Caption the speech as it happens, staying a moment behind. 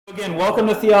Again, welcome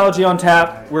to Theology on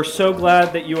Tap. We're so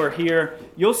glad that you are here.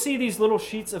 You'll see these little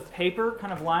sheets of paper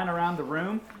kind of lying around the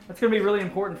room. That's going to be really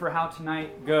important for how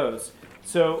tonight goes.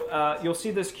 So you'll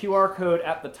see this QR code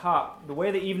at the top. The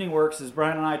way the evening works is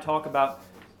Brian and I talk about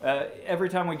every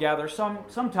time we gather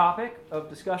some topic of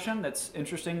discussion that's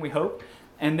interesting, we hope.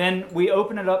 And then we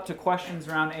open it up to questions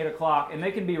around 8 o'clock. And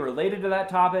they can be related to that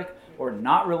topic or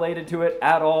not related to it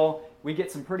at all. We get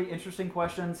some pretty interesting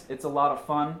questions. It's a lot of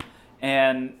fun.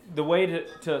 And the way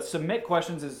to submit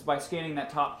questions is by scanning that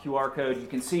top QR code. You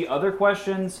can see other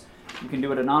questions. You can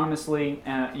do it anonymously.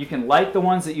 You can like the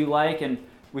ones that you like. And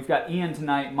we've got Ian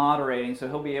tonight moderating, so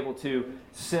he'll be able to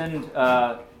send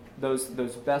those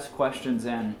best questions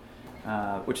in,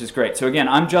 which is great. So again,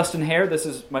 I'm Justin Hare. This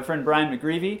is my friend Brian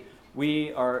McGreevy.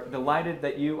 We are delighted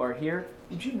that you are here.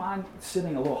 Would you mind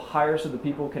sitting a little higher so the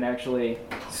people can actually...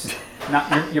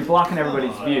 you're blocking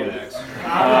everybody's view.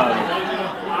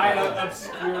 I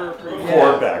obscure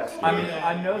quarterback. I mean,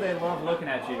 I know they love looking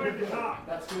at you.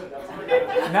 That's good.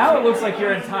 Now it looks like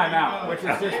you're in timeout, which is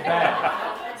just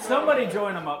bad. Somebody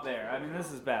join them up there. I mean,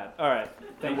 this is bad. All right.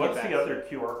 What's the other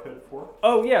QR code for?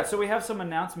 Oh, yeah. So we have some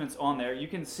announcements on there. You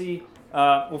can see,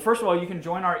 well, first of all, you can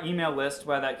join our email list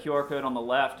by that QR code on the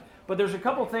left. But there's a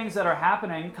couple things that are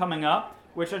happening coming up,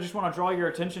 which I just want to draw your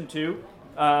attention to.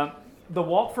 The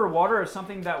Walk for Water is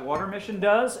something that Water Mission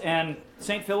does, and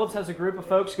St. Philip's has a group of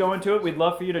folks going to it. We'd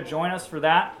love for you to join us for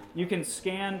that. You can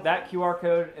scan that QR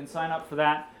code and sign up for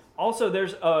that. Also,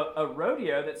 there's a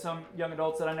rodeo that some young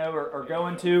adults that I know are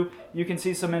going to. You can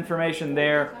see some information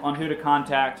there on who to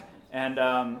contact. And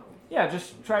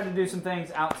just try to do some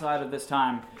things outside of this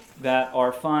time that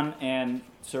are fun and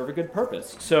serve a good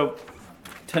purpose. So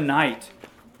tonight,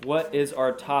 what is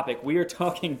our topic? We are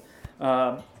talking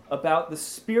about the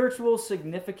spiritual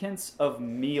significance of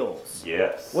meals.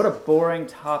 Yes. What a boring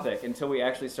topic until we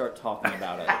actually start talking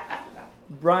about it.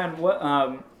 Brian,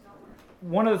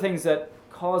 one of the things that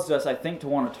caused us, I think, to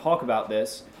want to talk about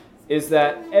this is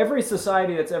that every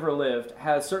society that's ever lived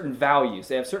has certain values.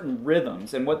 They have certain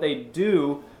rhythms, and what they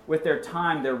do with their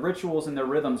time, their rituals and their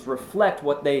rhythms reflect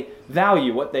what they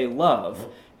value, what they love.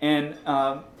 And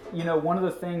one of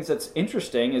the things that's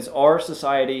interesting is our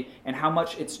society and how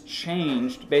much it's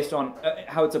changed based on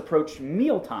how it's approached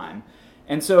mealtime.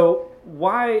 And so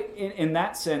why, in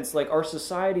that sense, like our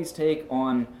society's take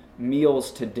on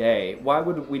meals today, why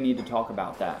would we need to talk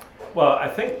about that? Well, I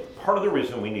think part of the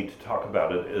reason we need to talk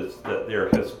about it is that there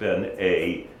has been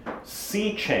a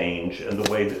sea change in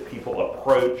the way that people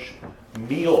approach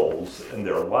meals in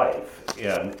their life.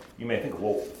 And you may think,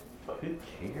 well, who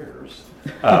cares?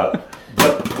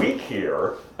 But we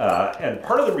care, and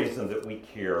part of the reason that we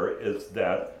care is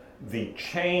that the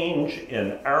change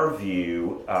in our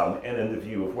view and in the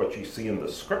view of what you see in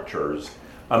the scriptures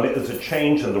is a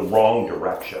change in the wrong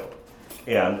direction.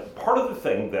 And part of the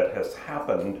thing that has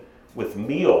happened with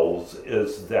meals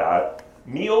is that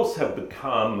meals have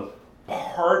become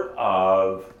part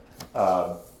of,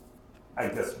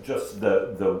 just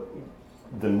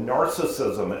the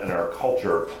narcissism in our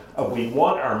culture of we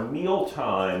want our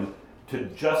mealtime to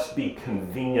just be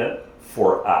convenient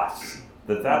for us,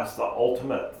 that's the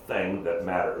ultimate thing that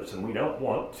matters. And we don't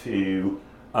want to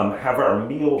have our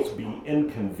meals be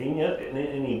inconvenient in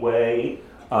any way.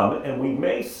 And we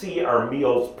may see our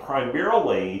meals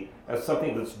primarily as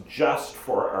something that's just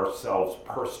for ourselves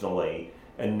personally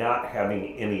and not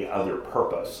having any other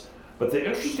purpose. But the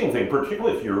interesting thing,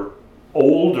 particularly if you're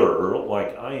older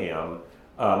like I am,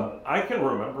 I can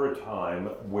remember a time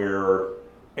where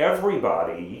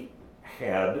everybody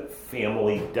had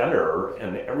family dinner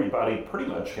and everybody pretty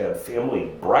much had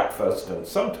family breakfast and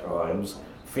sometimes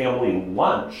family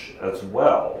lunch as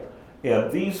well.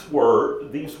 And these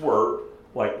were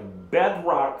like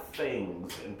bedrock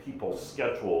things in people's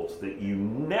schedules that you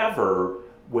never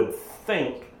would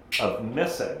think of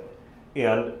missing.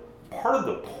 And part of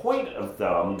the point of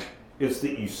them is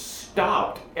that you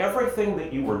stopped everything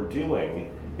that you were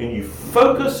doing and you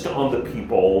focused on the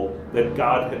people that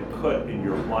God had put in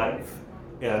your life.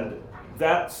 And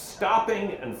that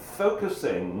stopping and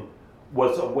focusing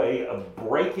was a way of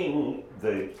breaking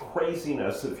the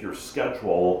craziness of your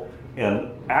schedule and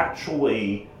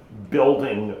actually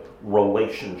building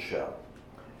relationship.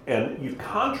 And you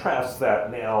contrast that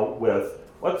now with,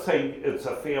 let's say it's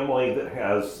a family that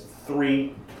has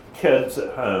 3 kids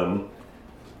at home.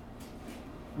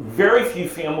 Very few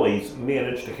families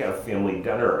manage to have family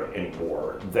dinner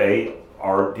anymore. They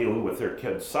are dealing with their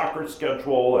kids' soccer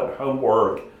schedule and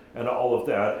homework and all of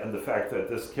that, and the fact that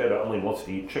this kid only wants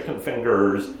to eat chicken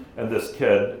fingers and this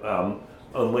kid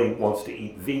only wants to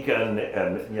eat vegan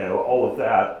and all of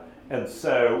that. And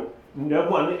so no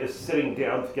one is sitting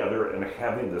down together and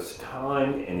having this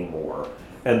time anymore.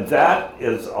 And that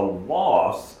is a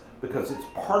loss because it's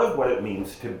part of what it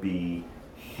means to be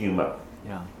human.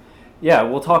 Yeah. Yeah,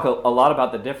 we'll talk a lot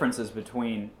about the differences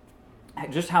between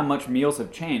just how much meals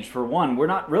have changed. For one, we're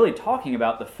not really talking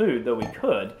about the food, though we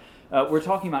could. We're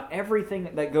talking about everything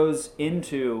that goes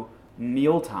into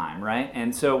mealtime, right?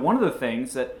 And so one of the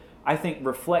things that I think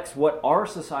reflects what our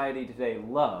society today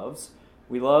loves,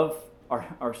 we love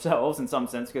ourselves in some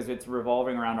sense because it's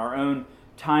revolving around our own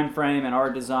time frame and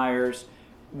our desires.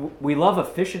 We love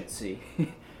efficiency,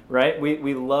 right?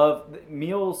 We love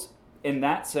meals in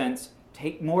that sense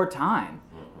take more time.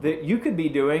 That you could be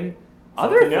doing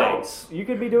other Something things. else. You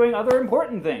could be doing other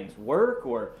important things, work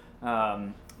or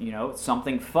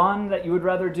something fun that you would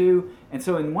rather do. And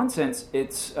so, in one sense,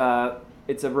 it's a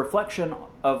reflection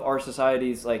of our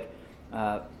society's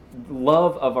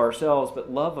love of ourselves,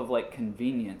 but love of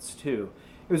convenience too.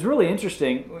 It was really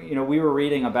interesting. We were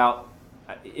reading about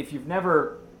if you've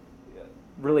never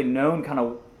really known kind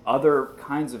of other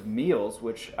kinds of meals,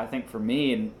 which I think for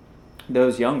me and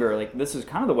those younger, this is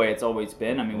kind of the way it's always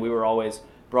been. I mean, we were always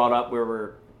brought up where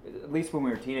we're, at least when we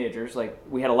were teenagers,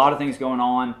 we had a lot of things going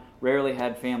on, rarely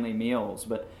had family meals.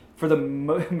 But for the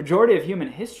majority of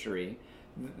human history,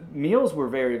 meals were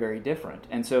very, very different.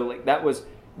 And so that was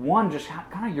one, just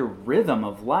kind of your rhythm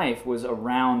of life was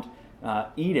around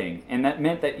eating. And that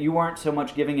meant that you weren't so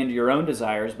much giving into your own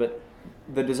desires, but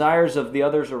the desires of the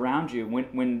others around you.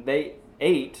 When they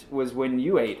ate was when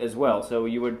you ate as well. So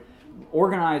you would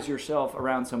organize yourself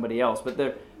around somebody else. But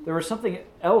there was something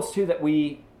else too that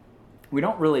we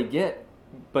don't really get,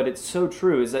 but it's so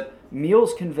true, is that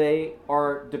meals convey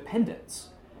our dependence.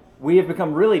 We have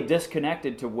become really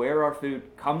disconnected to where our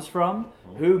food comes from,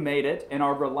 who made it, and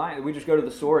our reliance. We just go to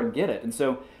the store and get it. And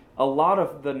so a lot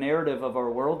of the narrative of our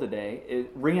world today,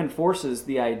 it reinforces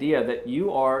the idea that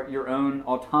you are your own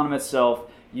autonomous self.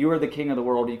 You are the king of the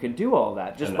world. You can do all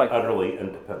that just by utterly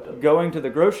independent. Going to the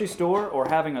grocery store or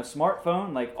having a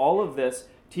smartphone. All of this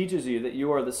teaches you that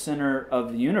you are the center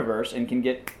of the universe and can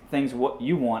get things what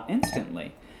you want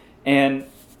instantly. And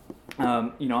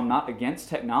I'm not against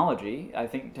technology. I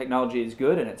think technology is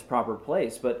good in its proper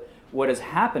place. But what has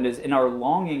happened is in our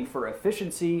longing for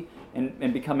efficiency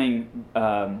and becoming,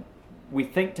 we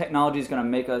think technology is going to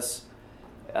make us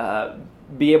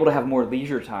be able to have more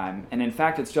leisure time. And in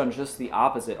fact, it's done just the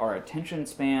opposite. Our attention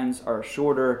spans are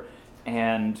shorter,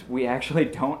 and we actually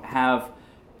don't have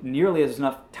nearly as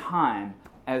enough time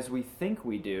as we think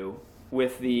we do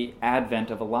with the advent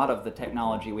of a lot of the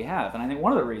technology we have. And I think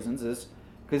one of the reasons is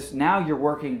because now you're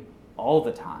working all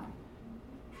the time.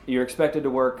 You're expected to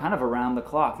work kind of around the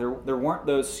clock. There weren't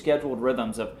those scheduled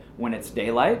rhythms of when it's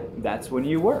daylight, that's when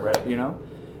you work,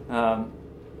 right.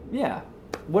 Yeah.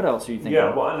 What else are you thinking?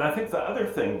 Yeah, well, and I think the other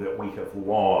thing that we have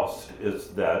lost is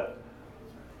that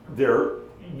there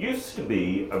used to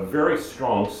be a very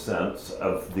strong sense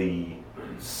of the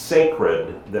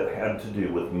sacred that had to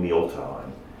do with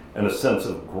mealtime and a sense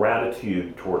of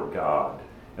gratitude toward God.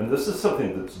 And this is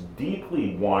something that's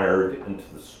deeply wired into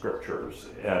the scriptures.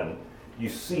 And you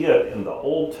see it in the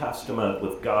Old Testament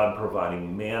with God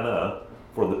providing manna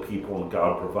for the people and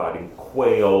God providing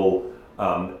quail.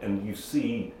 And you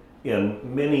see in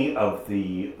many of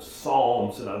the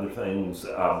Psalms and other things,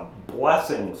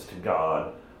 blessings to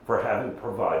God for having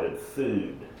provided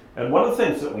food. And one of the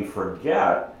things that we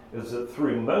forget is that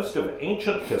through most of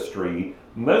ancient history,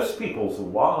 most people's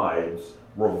lives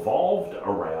revolved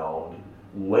around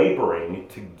laboring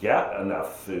to get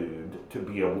enough food to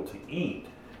be able to eat.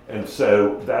 And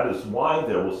so that is why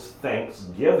there was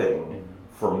thanksgiving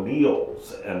for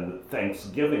meals and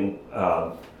thanksgiving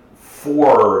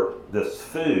for this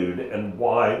food, and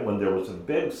why when there was a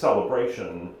big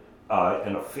celebration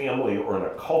in a family or in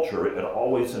a culture, it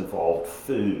always involved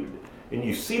food. And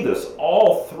you see this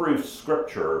all through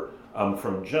Scripture,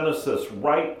 from Genesis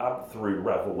right up through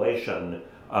Revelation,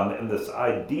 and this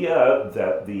idea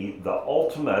that the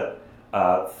ultimate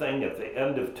thing at the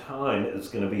end of time is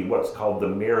going to be what's called the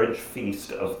marriage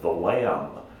feast of the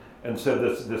Lamb. And so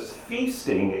this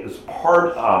feasting is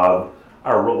part of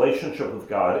our relationship with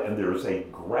God, and there's a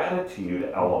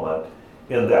gratitude element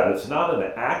in that. It's not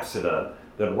an accident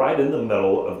that right in the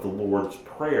middle of the Lord's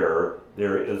Prayer,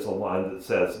 there is a line that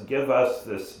says, "Give us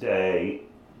this day."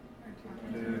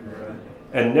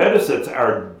 And notice it's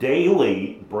our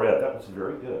daily bread. That was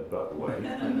very good, by the way.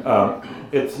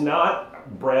 It's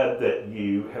not bread that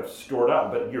you have stored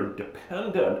up, but you're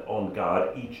dependent on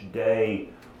God each day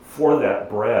for that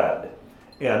bread.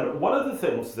 And one of the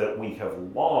things that we have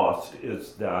lost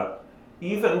is that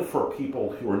even for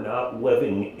people who are not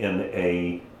living in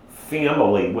a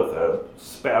family with a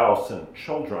spouse and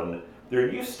children, there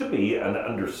used to be an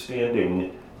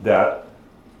understanding that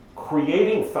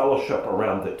creating fellowship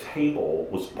around the table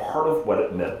was part of what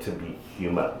it meant to be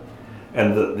human.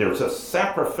 And there's a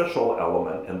sacrificial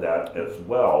element in that as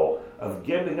well, of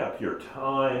giving up your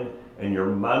time and your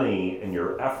money and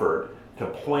your effort to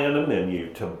plan a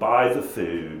menu, to buy the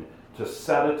food, to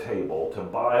set a table, to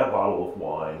buy a bottle of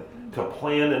wine, to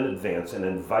plan in advance and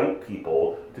invite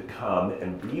people to come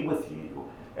and be with you.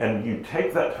 And you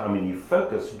take that time and you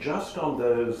focus just on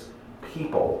those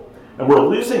people. And we're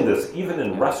losing this even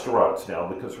in restaurants now,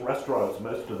 because restaurants,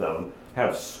 most of them,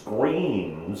 have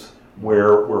screens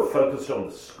where we're focused on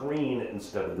the screen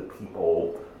instead of the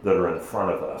people that are in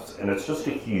front of us. And it's just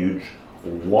a huge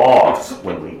loss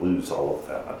when we lose all of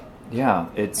that. Yeah,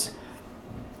 it's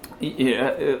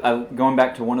going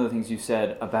back to one of the things you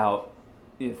said about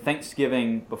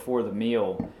Thanksgiving before the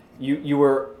meal. You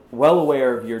were well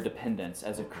aware of your dependence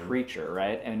as a creature,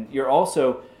 right? And you're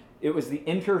also, it was the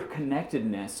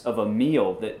interconnectedness of a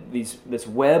meal, that this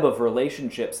web of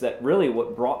relationships that really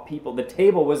what brought people. The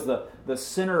table was the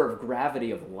center of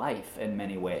gravity of life in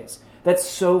many ways. That's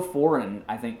so foreign,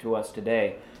 I think, to us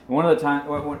today. One of the times,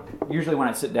 usually when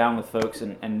I sit down with folks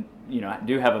and I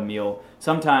do have a meal,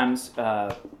 sometimes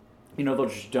they'll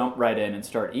just jump right in and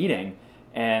start eating,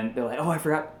 and they're like, "Oh, I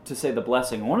forgot to say the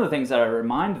blessing." One of the things that I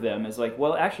remind them is like,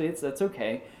 "Well, actually, that's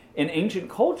okay." In ancient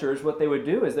cultures, what they would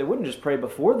do is they wouldn't just pray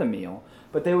before the meal,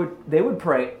 but they would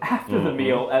pray after the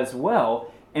meal as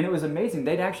well. And it was amazing.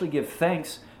 They'd actually give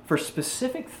thanks for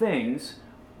specific things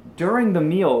during the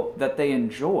meal that they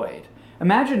enjoyed.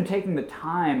 Imagine taking the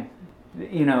time,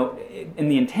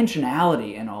 and the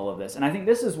intentionality in all of this. And I think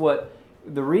this is what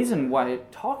the reason why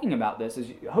talking about this is,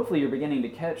 hopefully you're beginning to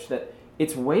catch that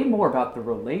it's way more about the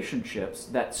relationships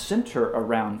that center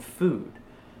around food.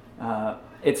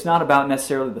 It's not about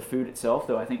necessarily the food itself,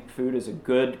 though I think food is a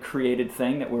good created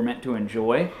thing that we're meant to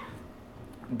enjoy.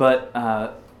 But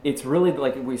it's really,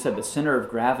 like we said, the center of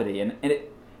gravity. And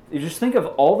you just think of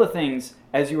all the things,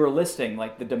 as you were listing,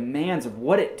 like the demands of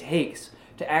what it takes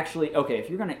to actually, okay, if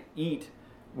you're going to eat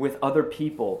with other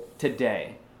people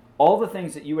today, all the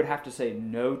things that you would have to say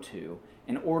no to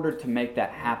in order to make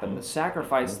that happen, the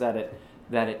sacrifice that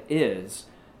it is.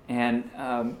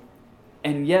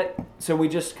 And yet, so we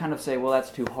just kind of say, well, that's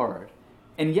too hard.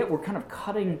 And yet we're kind of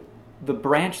cutting the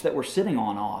branch that we're sitting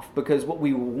on off, because what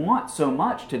we want so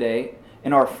much today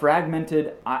in our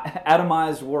fragmented,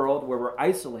 atomized world where we're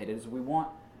isolated is we want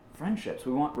friendships,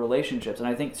 we want relationships. And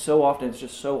I think so often it's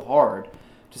just so hard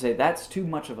to say that's too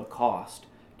much of a cost,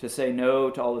 to say no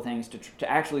to all the things, to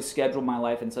actually schedule my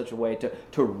life in such a way,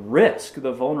 to risk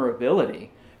the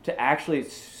vulnerability, to actually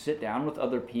sit down with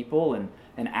other people and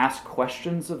ask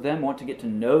questions of them, want to get to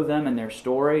know them and their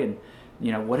story. And,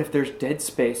 what if there's dead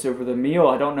space over the meal?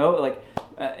 I don't know.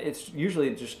 It's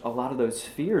usually just a lot of those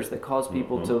fears that cause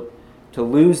people to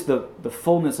lose the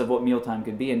fullness of what mealtime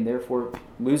could be, and therefore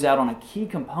lose out on a key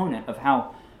component of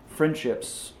how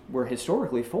friendships were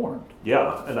historically formed.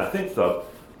 Yeah, and I think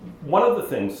one of the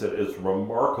things that is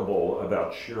remarkable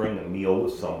about sharing a meal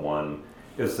with someone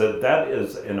is that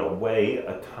is, in a way,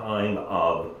 a time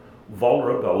of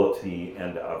vulnerability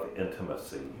and of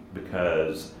intimacy,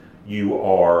 because you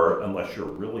are, unless you're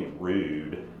really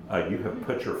rude, you have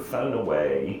put your phone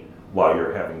away while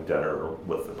you're having dinner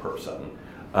with the person,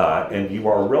 and you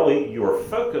are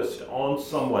focused on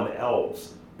someone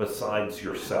else besides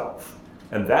yourself,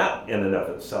 and that in and of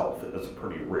itself is a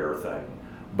pretty rare thing.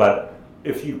 But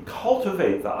if you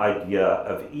cultivate the idea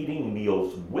of eating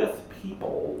meals with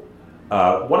people,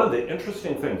 one of the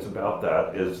interesting things about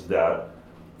that is that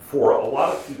for a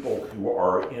lot of people who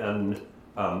are in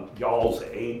y'all's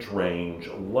age range,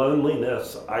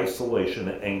 loneliness, isolation,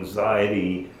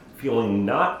 anxiety, feeling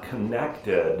not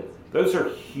connected, those are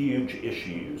huge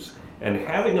issues. And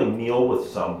having a meal with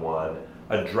someone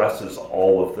addresses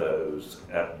all of those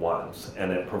at once,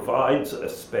 and it provides a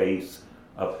space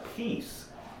of peace.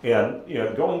 And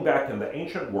going back in the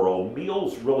ancient world,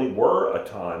 meals really were a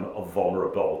time of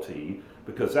vulnerability,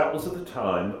 because that was at the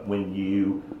time when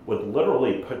you would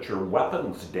literally put your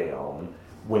weapons down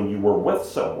when you were with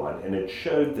someone, and it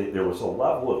showed that there was a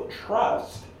level of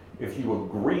trust if you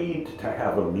agreed to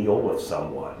have a meal with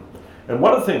someone. And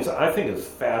one of the things I think is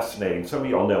fascinating, some of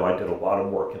y'all know I did a lot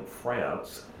of work in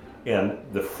France, and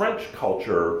the French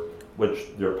culture, which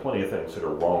there are plenty of things that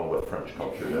are wrong with French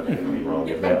culture, that may be wrong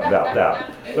about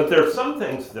that. But there are some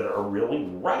things that are really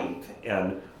right.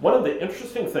 And one of the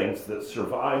interesting things that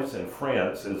survives in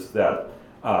France is that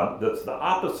that's the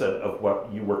opposite of what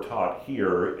you were taught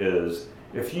here is,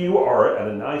 if you are at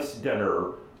a nice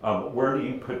dinner, where do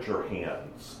you put your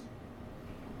hands?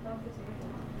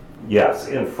 Yes,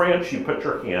 in France you put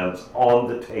your hands on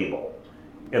the table.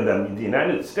 And then in the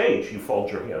United States you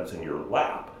fold your hands in your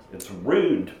lap. It's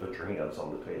rude to put your hands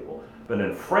on the table. But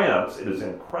in France it is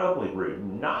incredibly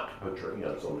rude not to put your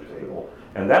hands on the table.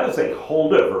 And that is a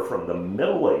holdover from the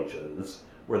Middle Ages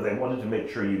where they wanted to make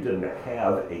sure you didn't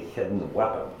have a hidden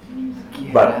weapon.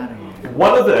 But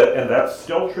one of the, and that's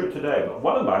still true today, but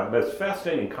one of my most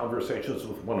fascinating conversations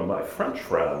with one of my French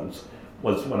friends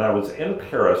was when I was in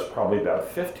Paris probably about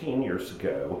 15 years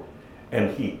ago,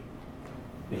 and he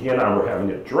and I were having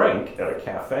a drink at a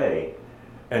cafe,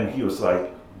 and he was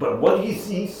like, but what is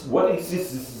this? What is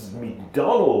this? This is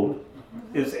McDonald's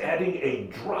is adding a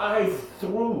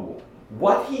drive-through.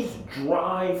 What is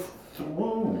drive-through?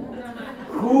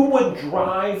 Who would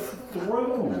drive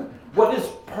through? What is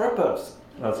purpose?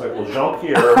 And I was like, well,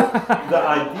 Jean-Pierre, the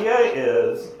idea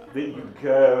is that you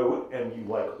go and you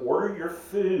like order your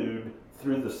food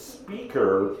through the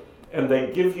speaker, and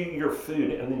they give you your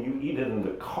food, and then you eat it in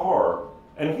the car.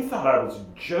 And he thought I was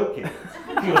joking.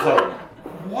 He was like,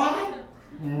 what?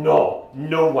 No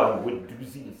one would do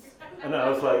this. And I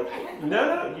was like,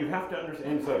 no, you have to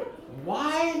understand. He's like,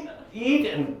 why eat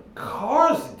in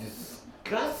cars?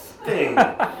 Disgusting.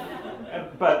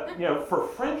 But, for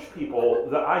French people,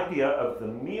 the idea of the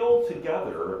meal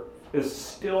together is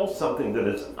still something that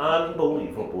is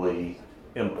unbelievably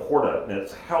important, and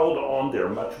it's held on there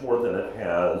much more than it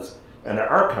has in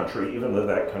our country, even though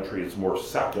that country is more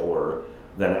secular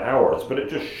than ours. But it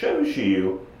just shows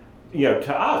you,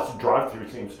 to us, drive-through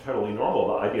seems totally normal.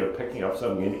 The idea of picking up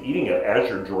something and eating it as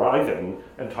you're driving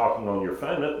and talking on your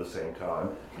phone at the same time,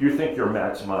 you think you're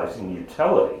maximizing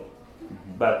utility.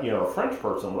 But, a French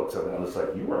person looks at that and it's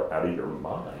like, you are out of your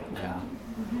mind. Yeah.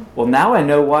 Well, now I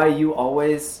know why you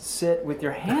always sit with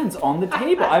your hands on the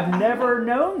table. I've never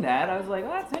known that. I was like, oh,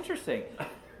 that's interesting.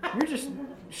 You're just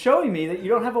showing me that you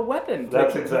don't have a weapon.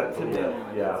 That's exactly it.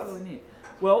 Yeah. That's really neat.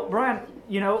 Well, Brian,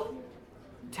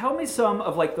 tell me some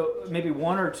of like the maybe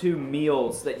one or two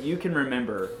meals that you can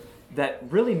remember that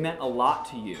really meant a lot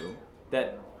to you,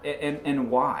 that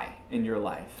and why in your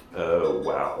life. Oh,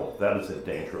 wow. That is a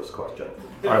dangerous question.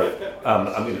 All right.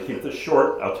 I'm going to keep this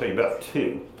short. I'll tell you about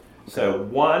two. So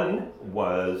one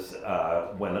was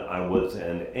when I was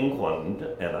in England,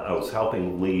 and I was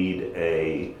helping lead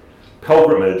a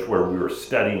pilgrimage where we were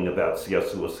studying about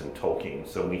C.S. Lewis and Tolkien.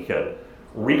 So we had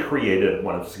recreated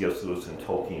one of C.S. Lewis and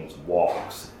Tolkien's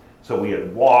walks. So we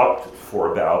had walked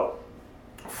for about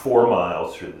 4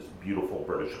 miles through this beautiful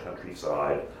British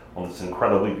countryside on this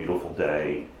incredibly beautiful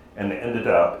day, and ended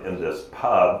up in this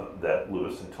pub that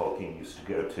Lewis and Tolkien used to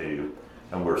go to,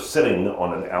 and we're sitting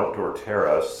on an outdoor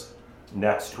terrace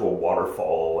next to a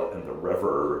waterfall and the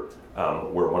river,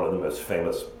 where one of the most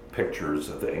famous pictures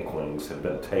of the Inklings had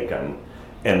been taken.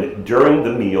 And during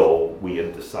the meal, we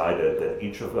had decided that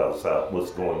each of us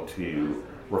was going to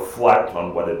reflect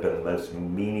on what had been most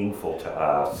meaningful to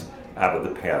us out of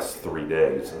the past 3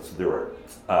 days. And so there were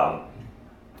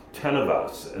 10 of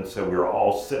us, and so we were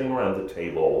all sitting around the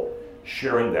table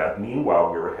sharing that.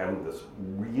 Meanwhile, we were having this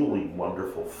really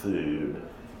wonderful food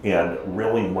and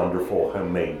really wonderful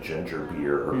homemade ginger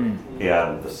beer,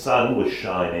 and the sun was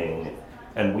shining,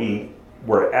 and we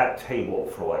were at table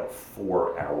for like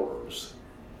 4 hours.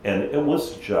 And it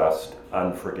was just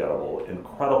unforgettable.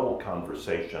 Incredible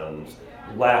conversations,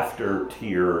 laughter,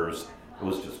 tears. It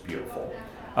was just beautiful.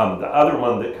 The other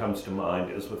one that comes to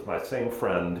mind is with my same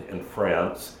friend in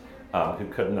France, who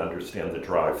couldn't understand the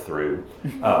drive-through.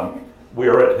 We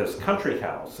were at his country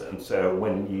house, and so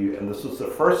and this was the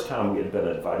first time we had been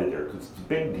invited there, because it's a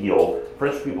big deal.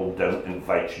 French people don't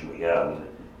invite you in,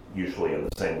 usually in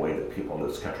the same way that people in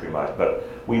this country might. But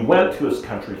we went to his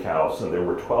country house, and there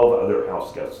were 12 other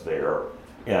house guests there,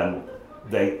 and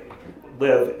they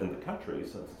live in the country,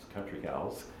 since it's a country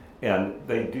house, and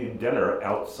they do dinner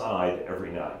outside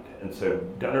every night. And so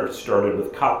dinner started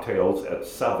with cocktails at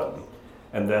 7,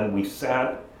 and then we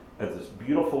sat at this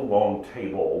beautiful long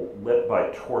table lit by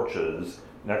torches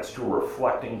next to a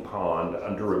reflecting pond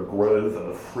under a grove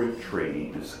of fruit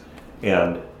trees,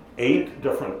 and 8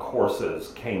 different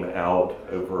courses came out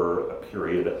over a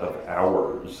period of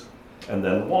hours. And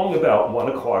then long about 1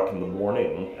 o'clock in the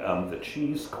morning, the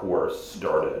cheese course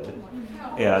started.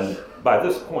 And by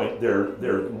this point, there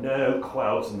are no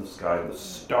clouds in the sky. The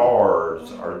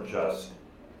stars are just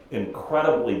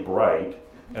incredibly bright.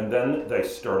 And then they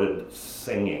started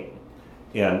singing.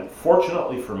 And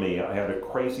fortunately for me, I had a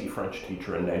crazy French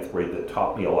teacher in 9th grade that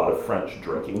taught me a lot of French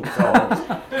drinking songs.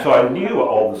 So I knew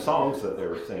all the songs that they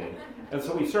were singing. And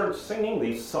so we started singing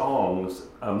these songs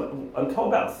until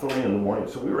about 3 in the morning.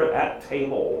 So we were at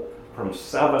table from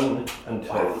 7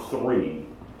 until 3.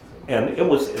 And it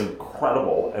was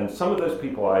incredible. And some of those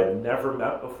people I had never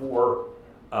met before,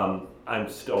 I'm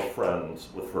still friends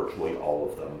with virtually all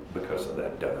of them because of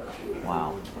that dinner.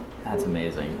 Wow, that's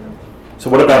amazing. So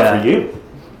what about for you?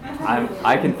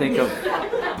 I can think of,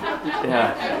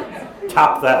 yeah.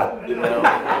 Top that.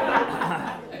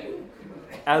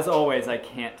 As always, I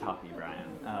can't top you,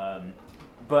 Brian.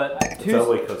 But It's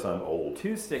only because I'm old.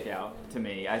 two stick out to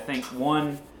me. I think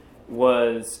one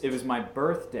was, it was my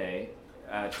birthday,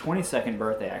 22nd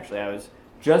birthday actually. I was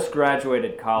just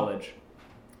graduated college,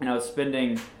 and I was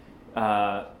spending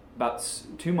about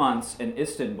 2 months in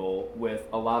Istanbul with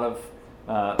a lot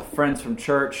of friends from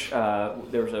church.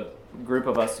 There was a group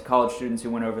of us college students who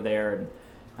went over there,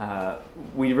 and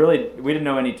we didn't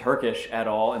know any Turkish at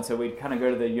all, and so we'd kind of go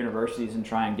to the universities and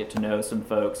try and get to know some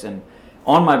folks. And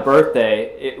on my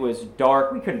birthday, it was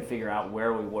dark. We couldn't figure out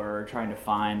where we were, trying to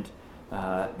find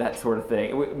that sort of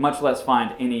thing, much less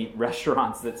find any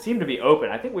restaurants that seemed to be open.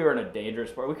 I think we were in a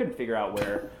dangerous part. We couldn't figure out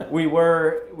where we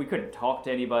were. We couldn't talk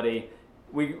to anybody.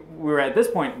 We were at this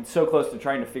point so close to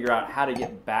trying to figure out how to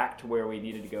get back to where we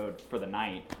needed to go for the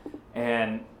night.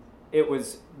 And it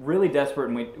was really desperate,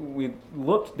 and we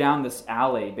looked down this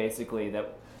alley, basically,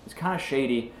 that was kind of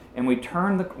shady, and we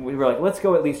were like, let's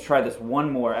go at least try this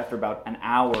one more after about an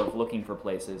hour of looking for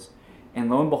places. And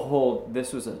lo and behold,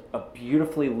 this was a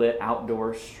beautifully lit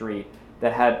outdoor street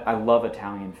that had, I love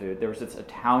Italian food. There was this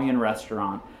Italian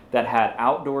restaurant that had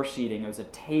outdoor seating. It was a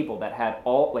table that had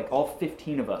all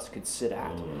 15 of us could sit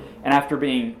at. And after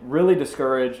being really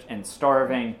discouraged and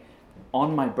starving,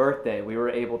 on my birthday, we were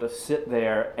able to sit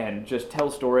there and just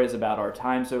tell stories about our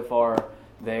time so far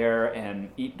there and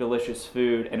eat delicious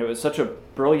food. And it was such a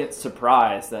brilliant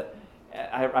surprise that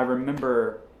I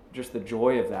remember just the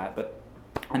joy of that. But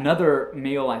another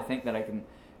meal I think that I can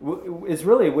is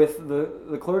really with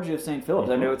the clergy of St. Philip's.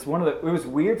 I know it was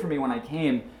weird for me when I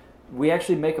came. We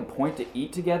actually make a point to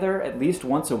eat together at least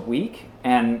once a week,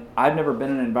 and I've never been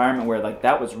in an environment where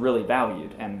that was really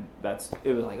valued, and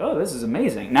it was like, oh, this is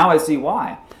amazing. Now I see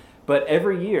why. But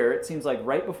every year, it seems like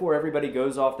right before everybody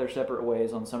goes off their separate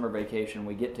ways on summer vacation,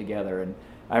 we get together. And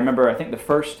I remember, I think the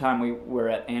first time we were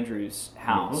at Andrew's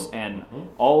house, and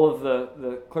all of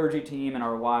the clergy team and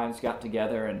our wives got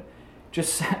together, and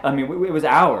just, it was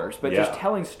hours, but just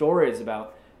telling stories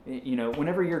about,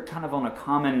 whenever you're kind of on a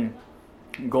common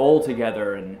goal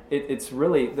together, and it's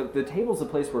really the table's a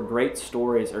place where great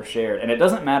stories are shared, and it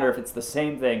doesn't matter if it's the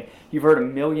same thing you've heard a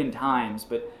million times,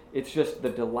 but it's just the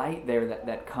delight there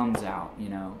that comes out,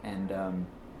 and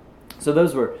so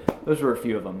those were a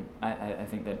few of them I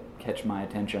think that catch my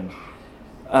attention.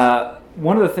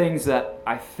 One of the things that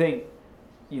I think,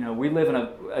 we live in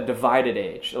a divided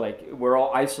age, like we're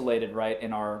all isolated, right,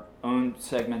 in our own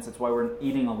segments. That's why we're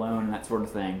eating alone and that sort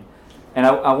of thing. And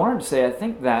I wanted to say, I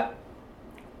think that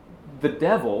the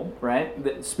devil, right,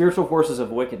 the spiritual forces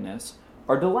of wickedness,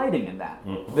 are delighting in that.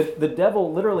 The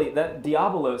devil, literally, that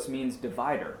diabolos means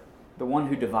divider, the one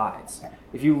who divides.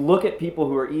 If you look at people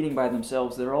who are eating by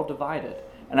themselves, they're all divided.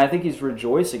 And I think he's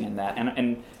rejoicing in that.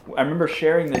 And I remember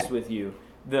sharing this with you.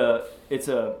 It's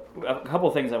a couple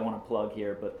of things I want to plug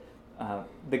here, but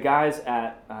the guys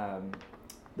at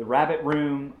the Rabbit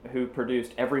Room who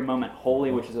produced Every Moment Holy,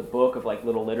 which is a book of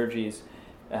little liturgies.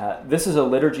 This is a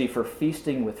liturgy for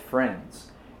feasting with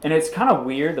friends. And it's kind of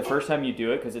weird the first time you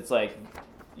do it, because it's like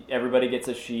everybody gets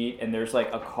a sheet and there's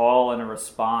a call and a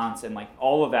response, and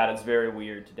all of that is very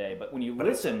weird today. But when you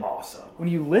listen, awesome. When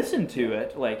you listen to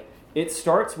it, it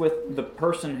starts with the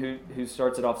person who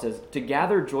starts it off says, "To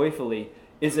gather joyfully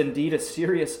is indeed a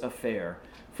serious affair,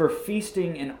 for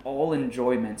feasting in all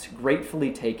enjoyments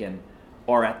gratefully taken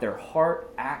are at their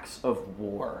heart acts of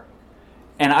war."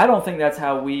 And I don't think that's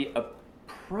how we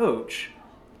approach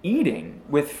eating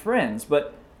with friends,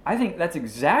 but I think that's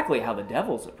exactly how the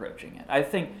devil's approaching it. I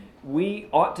think we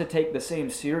ought to take the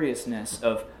same seriousness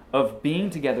of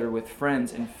being together with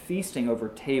friends and feasting over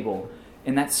table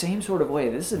in that same sort of way.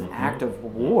 This is an act of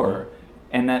war,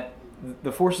 and that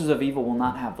the forces of evil will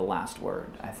not have the last word,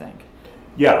 I think.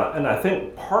 Yeah, and I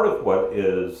think part of what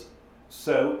is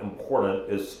so important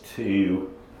is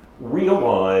to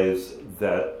realize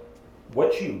that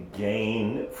what you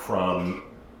gain from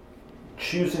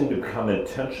choosing to become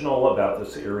intentional about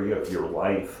this area of your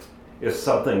life is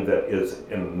something that is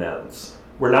immense.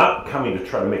 We're not coming to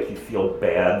try to make you feel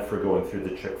bad for going through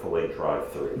the Chick-fil-A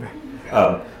drive-thru.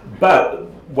 But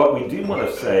what we do want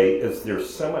to say is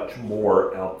there's so much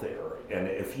more out there. And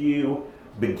if you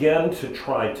begin to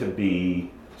try to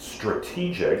be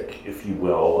strategic, if you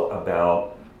will,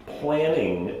 about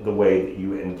planning the way that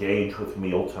you engage with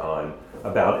mealtime,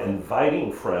 about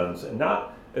inviting friends, and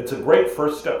not It's a great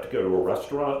first step to go to a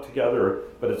restaurant together,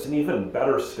 but it's an even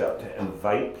better step to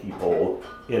invite people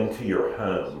into your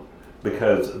home,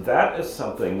 because that is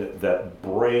something that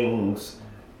brings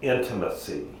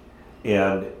intimacy,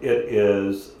 and it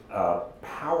is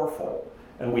powerful.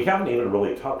 And we haven't even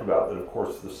really talked about that, of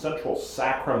course, the central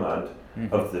sacrament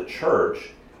of the church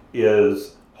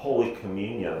is Holy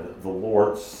Communion, the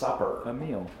Lord's Supper. A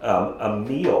meal. A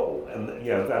meal. And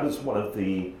that is one of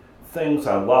the things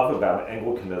I love about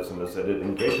Anglicanism, is that it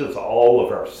engages all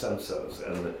of our senses,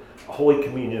 and Holy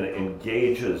Communion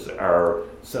engages our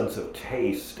sense of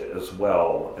taste as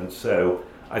well. And so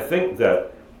I think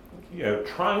that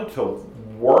trying to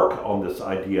work on this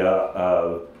idea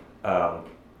of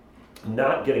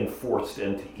not getting forced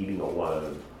into eating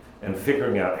alone, and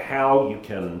figuring out how you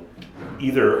can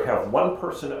either have one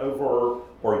person over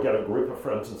or get a group of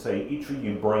friends and say, each of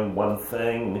you bring one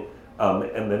thing,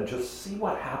 and then just see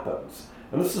what happens.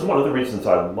 And this is one of the reasons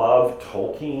I love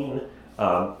Tolkien.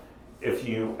 If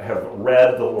you have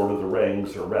read The Lord of the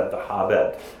Rings or read The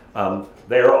Hobbit,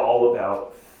 they're all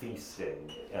about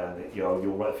feasting. And if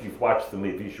you've watched the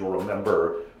movies, you'll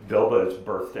remember Bilbo's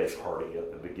birthday party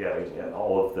at the beginning, and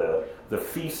all of the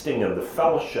feasting and the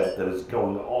fellowship that is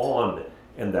going on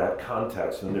in that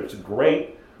context. And there's a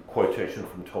great quotation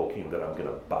from Tolkien that I'm going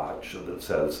to botch that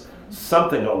says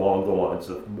something along the lines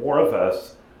of, more of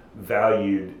us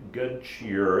valued good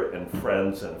cheer and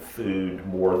friends and food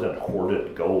more than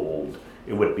hoarded gold,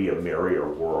 it would be a merrier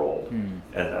world.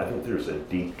 And I think there's a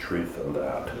deep truth in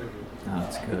that. Oh,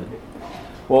 that's good.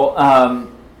 Well,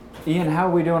 Ian, how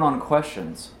are we doing on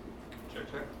questions?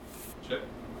 Check.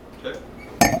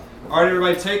 All right,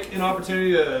 everybody, take an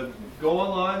opportunity to go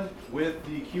online with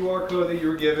the QR code that you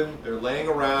were given. They're laying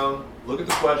around. Look at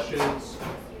the questions.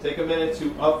 Take a minute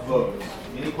to upvote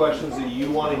any questions that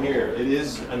you want to hear. It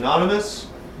is anonymous,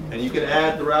 and you can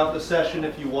add throughout the session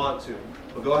if you want to.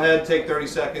 But go ahead, take 30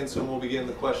 seconds, and we'll begin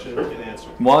the question and answer.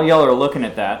 While y'all are looking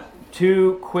at that,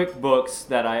 2 quick books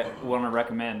that I want to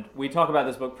recommend. We talk about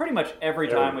this book pretty much every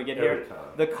time we get here.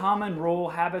 The Common Rule,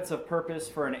 Habits of Purpose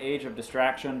for an Age of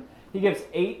Distraction. He gives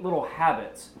 8 little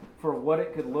habits for what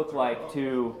it could look like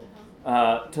to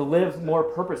live more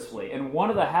purposefully. And one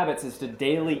of the habits is to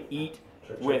daily eat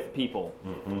with people.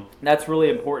 That's really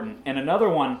important. And another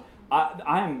one,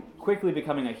 I'm quickly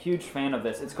becoming a huge fan of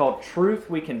this. It's called Truth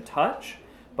We Can Touch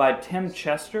by Tim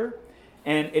Chester.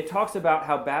 And it talks about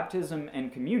how baptism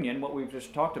and communion, what we've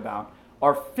just talked about,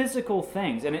 are physical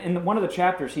things. And in one of the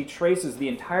chapters, he traces the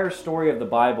entire story of the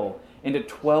Bible into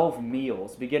 12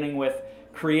 meals, beginning with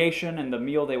creation and the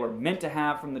meal they were meant to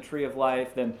have from the tree of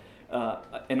life, then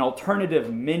an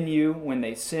alternative menu when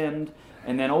they sinned,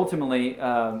 and then ultimately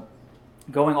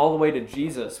going all the way to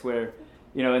Jesus, where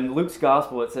in Luke's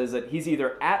gospel it says that he's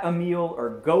either at a meal or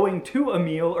going to a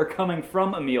meal or coming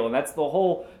from a meal, and that's the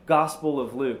whole gospel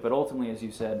of Luke. But ultimately, as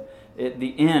you said,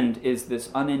 the end is this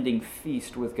unending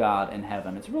feast with God in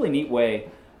heaven. It's a really neat way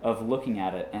of looking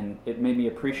at it, and it made me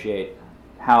appreciate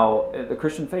how the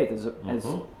Christian faith is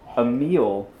a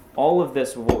meal. All of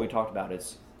this, what we talked about,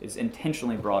 is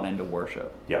intentionally brought into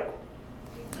worship. Yeah.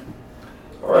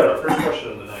 All right, our first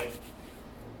question of the night.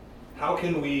 How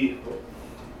can we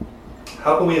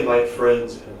invite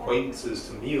friends and acquaintances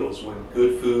to meals when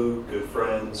good food, good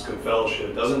friends, good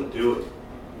fellowship doesn't do it?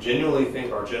 I genuinely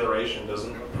think our generation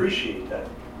doesn't appreciate that.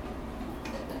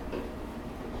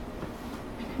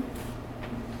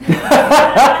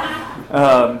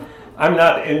 I'm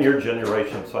not in your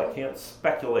generation, so I can't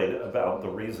speculate about the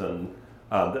reason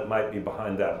that might be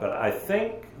behind that. But I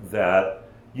think that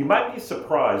you might be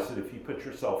surprised that if you put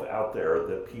yourself out there,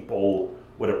 that people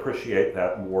would appreciate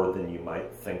that more than you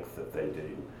might think that they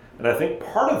do. And I think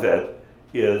part of it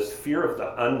is fear of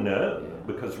the unknown,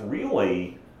 because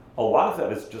really a lot of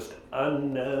that is just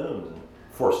unknown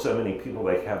for so many people.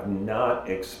 They have not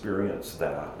experienced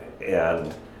that.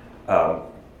 And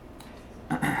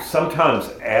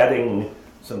sometimes adding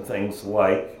some things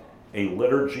like a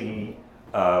liturgy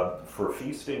for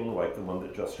feasting, like the one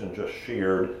that Justin just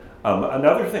shared.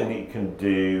 Another thing that you can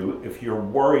do, if you're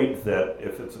worried that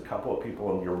if it's a couple of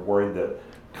people and you're worried that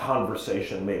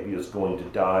conversation maybe is going to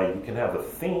die, you can have a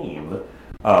theme.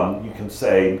 You can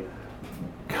say,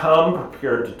 come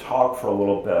prepared to talk for a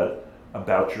little bit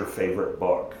about your favorite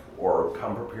book, or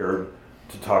come prepared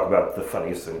to talk about the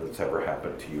funniest thing that's ever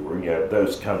happened to you, or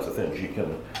those kinds of things. You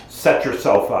can set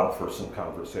yourself up for some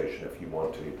conversation if you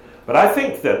want to. But I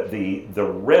think that the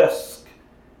risk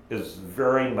is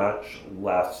very much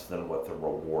less than what the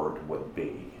reward would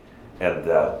be, and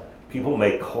that people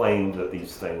may claim that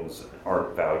these things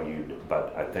aren't valued,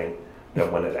 but I think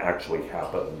that when it actually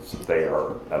happens, they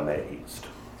are amazed.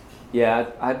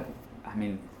 Yeah,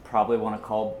 probably want to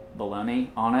call baloney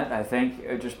on it, I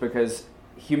think, just because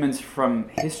humans from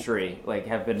history, like,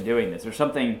 have been doing this. There's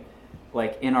something,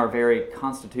 like, in our very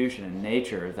constitution and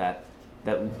nature that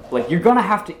like, you're going to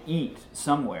have to eat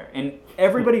somewhere, and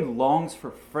everybody longs for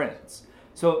friends.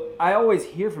 So I always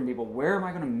hear from people, where am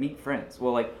I going to meet friends?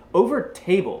 Well, like, over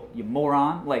table, you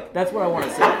moron. Like, that's what I want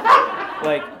to say.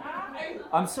 Like,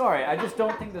 I'm sorry, I just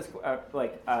don't think this,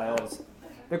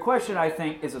 the question, I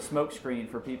think, is a smokescreen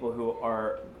for people who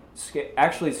are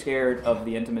actually scared of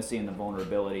the intimacy and the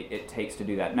vulnerability it takes to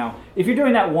do that. Now, if you're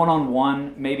doing that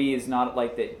one-on-one, maybe is not,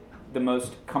 like, the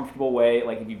most comfortable way.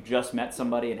 Like, if you've just met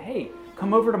somebody and, hey,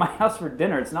 come over to my house for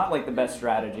dinner, it's not, like, the best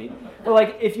strategy. But,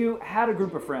 like, if you had a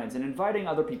group of friends and inviting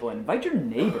other people in, invite your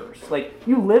neighbors. Like,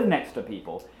 you live next to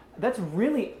people. That's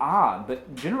really odd,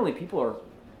 but generally people are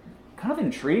kind of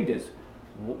intrigued as,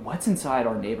 what's inside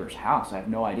our neighbor's house? I have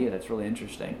no idea. That's really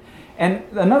interesting. And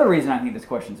another reason I think this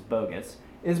question's bogus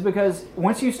is because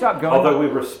once you stop going... Although we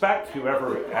respect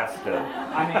whoever asked it.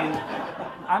 I mean,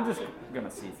 I'm just going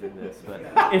to see through this. But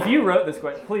if you wrote this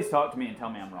question, please talk to me and tell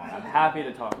me I'm wrong. I'm happy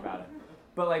to talk about it.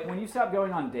 But, like, when you stop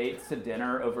going on dates to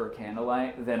dinner over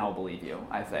candlelight, then I'll believe you,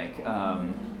 I think.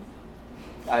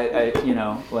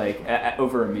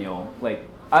 Over a meal. Like,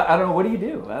 I don't know. What do you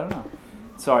do? I don't know.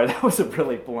 Sorry, that was a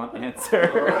really blunt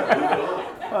answer.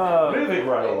 Moving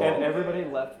right along. And everybody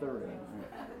left the room.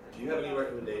 Do you have any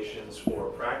recommendations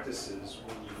for practices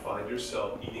when you find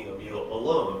yourself eating a meal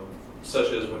alone,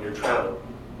 such as when you're traveling?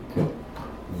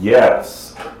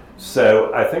 Yes.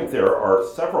 So I think there are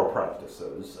several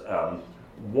practices.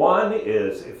 One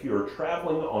is if you're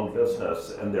traveling on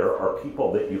business and there are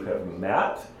people that you have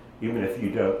met, even if you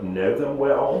don't know them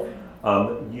well,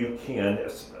 you can,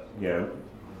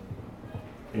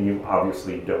 and you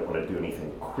obviously don't want to do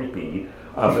anything creepy,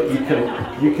 but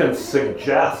you can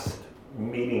suggest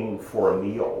meeting for a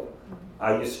meal.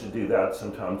 I used to do that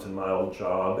sometimes in my old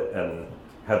job and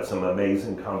had some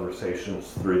amazing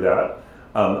conversations through that.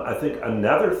 I think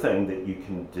another thing that you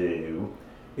can do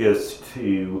is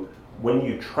to, when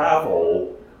you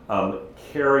travel,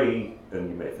 carry, and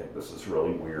you may think this is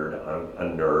really weird, I'm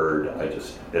a nerd, I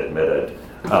just admit it,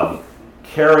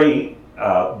 carry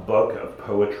a book of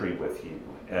poetry with you.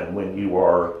 And when you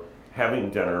are having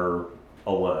dinner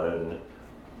alone,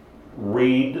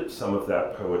 read some of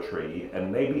that poetry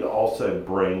and maybe also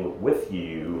bring with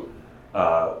you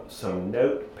some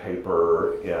note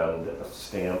paper and a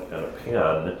stamp and a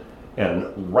pen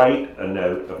and write a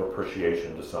note of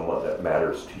appreciation to someone that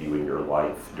matters to you in your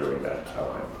life during that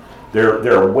time.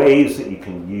 There are ways that you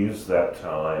can use that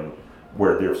time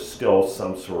where there's still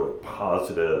some sort of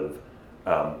positive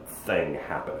thing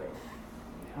happening.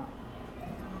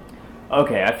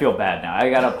 Okay, I feel bad now. I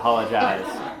gotta apologize.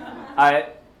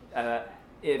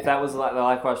 If that was the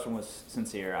last question was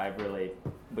sincere, I really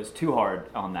was too hard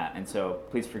on that, and so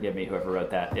please forgive me, whoever wrote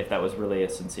that. If that was really a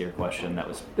sincere question, it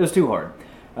was too hard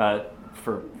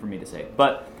for me to say.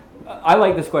 But I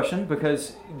like this question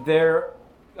because there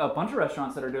are a bunch of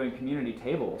restaurants that are doing community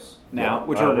tables now,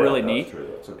 which are really neat. True.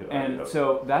 That's a good and idea.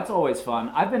 So that's always fun.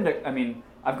 I've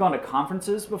gone to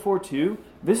conferences before too.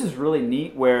 This is really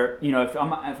neat where, if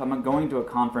I'm going to a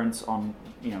conference on,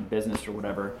 business or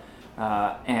whatever,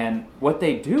 and what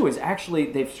they do is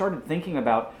actually they've started thinking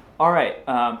about, all right,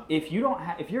 if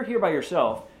you're here by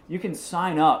yourself, you can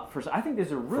sign up for. I think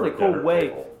there's a really cool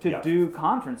way to do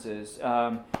conferences,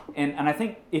 and I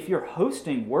think if you're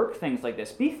hosting work things like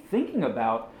this, be thinking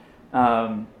about.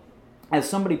 As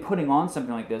somebody putting on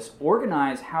something like this,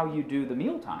 organize how you do the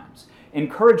meal times.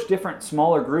 Encourage different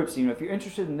smaller groups. If you're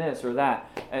interested in this or that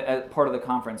as part of the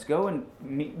conference, go and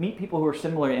meet people who are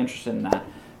similarly interested in that.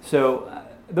 So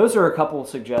those are a couple of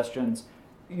suggestions.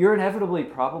 You're inevitably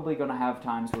probably going to have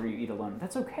times where you eat alone.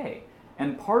 That's okay.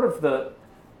 And part of the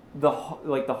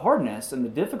hardness and the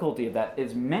difficulty of that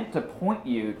is meant to point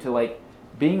you to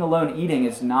being alone eating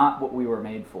is not what we were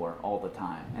made for all the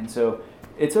time. And so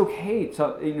it's okay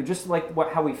to, just like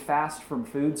how we fast from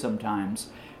food sometimes,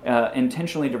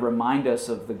 intentionally to remind us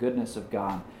of the goodness of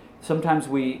God. Sometimes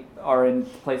we are in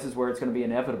places where it's going to be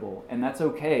inevitable, and that's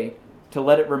okay to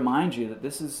let it remind you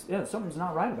that something's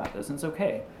not right about this, and it's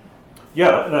okay.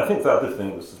 Yeah, and I think the other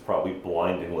thing, this is probably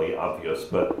blindingly obvious,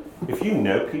 but if you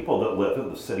know people that live in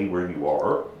the city where you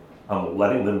are,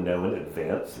 letting them know in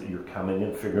advance that you're coming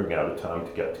and figuring out a time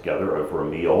to get together over a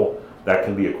meal, that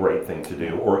can be a great thing to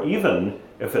do. Or even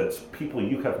if it's people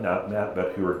you have not met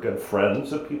but who are good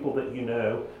friends of people that you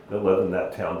know that live in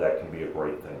that town, that can be a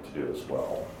great thing to do as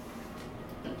well.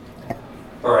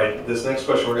 All right, this next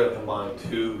question, we're going to combine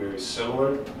two very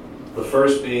similar. The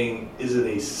first being, is it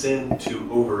a sin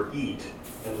to overeat?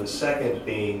 And the second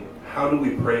being, how do we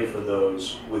pray for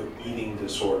those with eating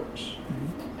disorders?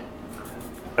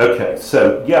 Okay,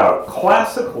 so yeah,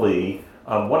 classically,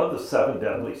 one of the 7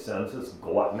 deadly sins is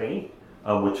gluttony,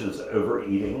 which is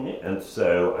overeating. And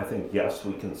so I think, yes,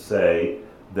 we can say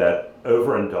that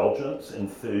overindulgence in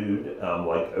food,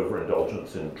 like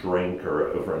overindulgence in drink or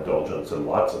overindulgence in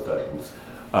lots of things,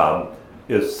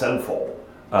 is sinful.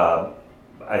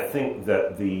 I think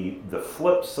that the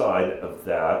flip side of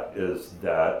that is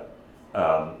that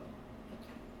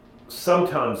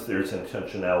sometimes there's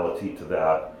intentionality to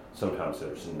that, sometimes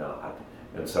there's not.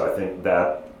 And so I think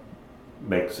that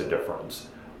makes a difference.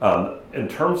 In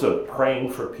terms of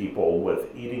praying for people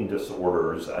with eating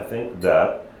disorders, I think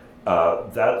that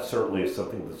that certainly is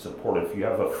something that's important. If you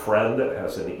have a friend that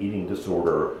has an eating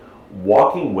disorder,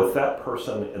 walking with that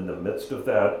person in the midst of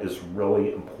that is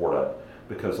really important,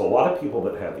 because a lot of people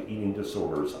that have eating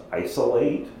disorders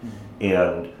isolate,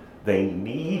 and they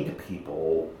need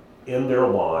people in their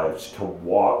lives to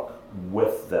walk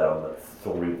with them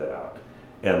through that.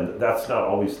 And that's not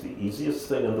always the easiest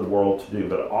thing in the world to do,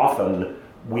 but often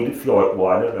we feel like, well,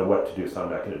 I don't know what to do, so I'm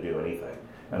not going to do anything.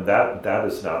 And that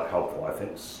is not helpful. I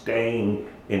think staying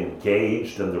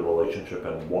engaged in the relationship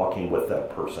and walking with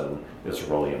that person is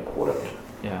really important.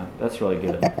 Yeah, that's really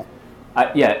good.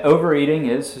 Overeating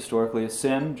is historically a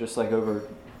sin, just like over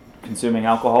consuming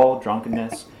alcohol,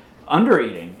 drunkenness.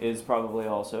 Undereating is probably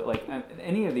also, like,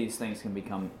 any of these things can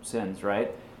become sins,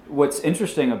 right? What's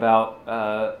interesting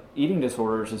about eating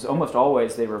disorders is almost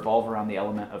always they revolve around the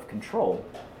element of control.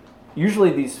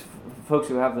 Usually these folks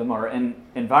who have them are in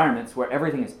environments where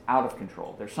everything is out of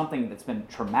control. There's something that's been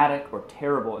traumatic or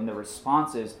terrible, and the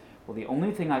response is, well, the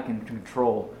only thing I can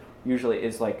control usually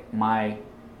is like my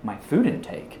food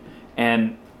intake.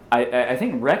 And I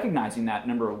think recognizing that,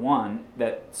 number one,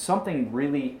 that something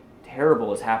really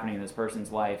terrible is happening in this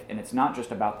person's life, and it's not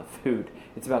just about the food,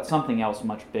 it's about something else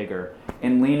much bigger,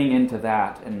 and leaning into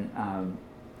that, and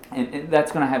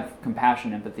that's going to have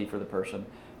compassion, empathy for the person.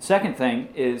 Second thing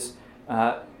is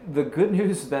the good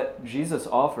news that Jesus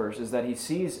offers is that he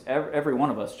sees every one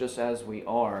of us just as we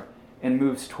are, and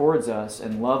moves towards us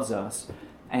and loves us,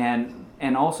 and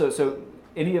also, so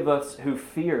any of us who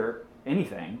fear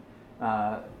anything,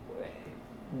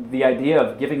 the idea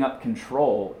of giving up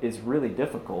control is really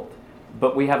difficult.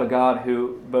 But we have a God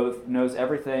who both knows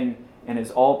everything and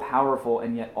is all-powerful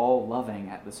and yet all-loving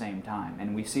at the same time.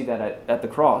 And we see that at the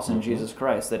cross in Jesus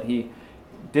Christ, that he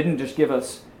didn't just give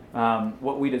us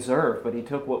what we deserve, but he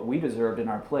took what we deserved in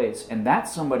our place. And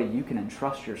that's somebody you can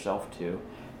entrust yourself to,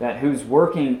 that who's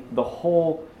working the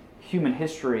whole human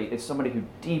history is somebody who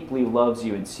deeply loves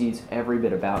you and sees every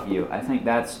bit about you. I think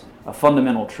that's a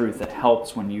fundamental truth that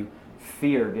helps when you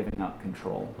fear giving up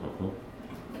control.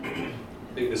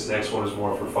 I think this next one is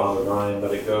more for Father Ryan,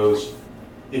 but it goes,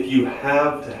 if you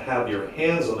have to have your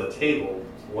hands on the table,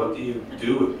 what do you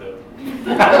do with them?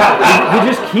 He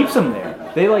just keeps them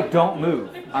there. They don't move.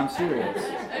 I'm serious.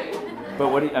 But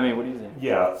what do you think?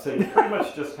 Yeah, so you pretty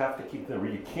much just have to keep them.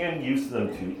 You can use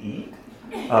them to eat.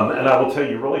 And I will tell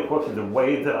you really quickly, the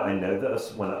way that I know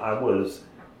this, when I was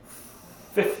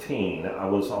 15, I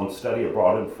was on study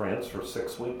abroad in France for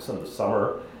 6 weeks in the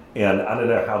summer. And I don't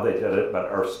know how they did it, but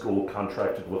our school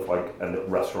contracted with a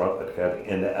restaurant that had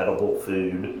inedible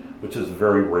food, which is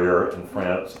very rare in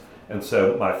France. And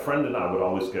so my friend and I would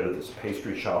always go to this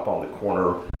pastry shop on the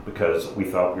corner because we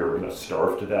thought we were going to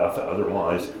starve to death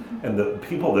otherwise. And the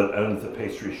people that owned the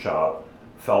pastry shop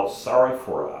felt sorry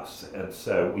for us. And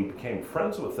so we became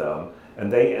friends with them,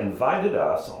 and they invited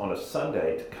us on a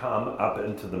Sunday to come up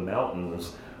into the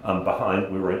mountains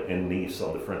we were in Nice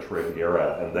on the French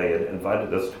Riviera, and they had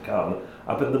invited us to come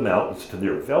up in the mountains to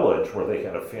their village where they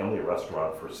had a family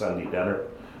restaurant for Sunday dinner.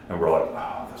 And we're like,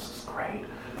 oh, this is great.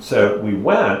 So we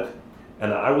went,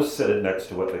 and I was sitting next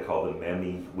to what they call the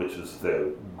mammy, which is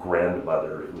the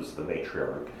grandmother, who was the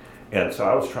matriarch. And so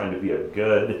I was trying to be a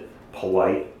good,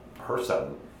 polite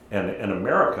person. And in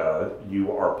America,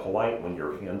 you are polite when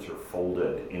your hands are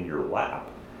folded in your lap.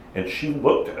 And she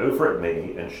looked over at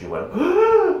me and she went,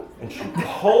 and she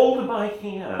pulled my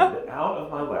hand out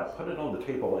of my lap, put it on the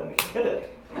table, and hid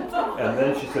it. And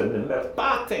then she said, "Ne mets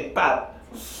pas tes pattes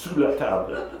sous la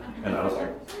table." And I was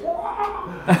like,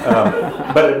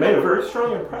 but it made a very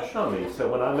strong impression on me. So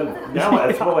when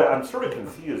I'm sort of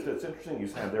confused. It's interesting you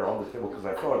said there on the table, because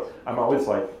I feel like I'm always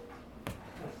like,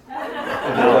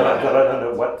 that I don't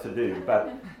know what to do.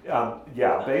 But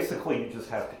basically you just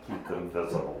have to keep them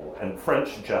visible. And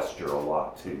French gesture a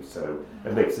lot too, so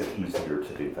it makes it easier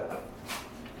to do that.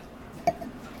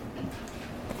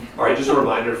 All right, just a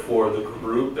reminder for the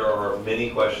group, there are many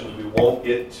questions we won't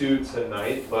get to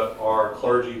tonight, but our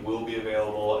clergy will be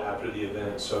available after the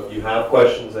event. So if you have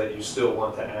questions that you still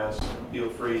want to ask, feel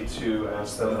free to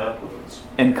ask them afterwards.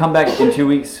 And come back in 2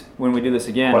 weeks when we do this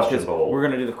again. Question bowl. We're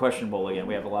going to do the question bowl again.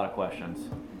 We have a lot of questions.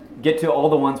 Get to all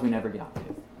the ones we never got to.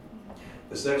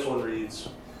 This next one reads,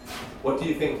 what do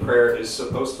you think prayer is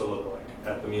supposed to look like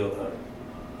at the mealtime?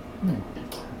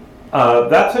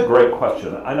 That's a great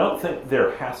question. I don't think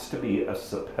there has to be a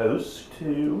supposed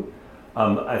to.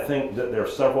 I think that there are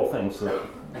several things that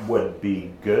would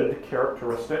be good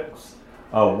characteristics.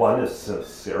 One is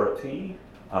sincerity,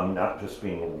 not just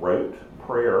being rote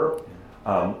prayer.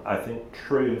 I think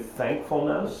true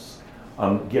thankfulness,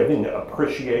 giving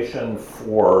appreciation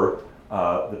for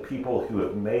the people who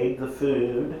have made the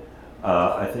food.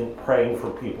 I think praying for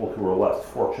people who are less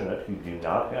fortunate who do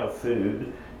not have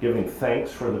food, giving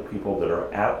thanks for the people that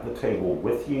are at the table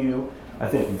with you. I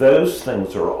think those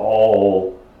things are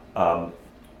all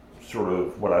sort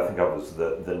of what I think of as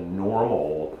the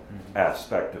normal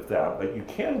aspect of that. But you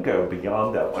can go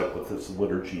beyond that, like with this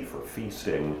liturgy for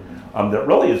feasting, that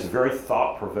really is very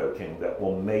thought-provoking, that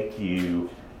will make you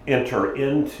enter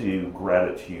into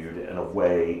gratitude in a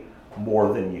way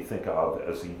more than you think of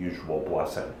as a usual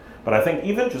blessing. But I think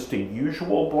even just a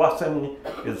usual blessing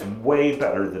is way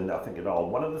better than nothing at all.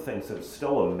 One of the things that is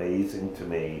still amazing to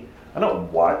me, I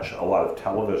don't watch a lot of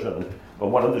television, but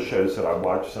one of the shows that I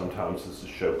watch sometimes is a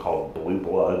show called Blue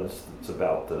Bloods. It's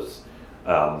about this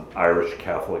Irish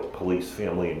Catholic police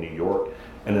family in New York,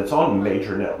 and it's on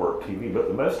major network TV. But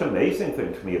the most amazing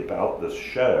thing to me about this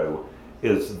show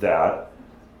is that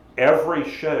every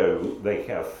show they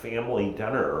have family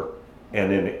dinner,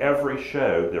 and in every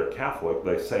show, they're Catholic,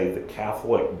 they say the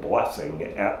Catholic blessing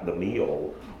at the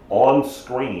meal on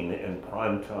screen in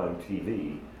primetime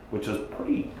TV, which is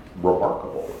pretty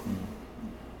remarkable.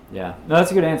 Yeah, no,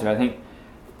 that's a good answer. I think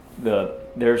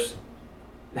there's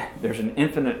an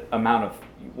infinite amount of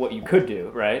what you could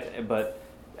do, right? But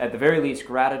at the very least,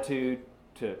 gratitude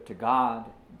to God,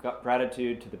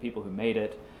 gratitude to the people who made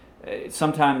it.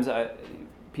 Sometimes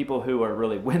people who are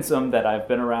really winsome that I've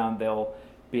been around, they'll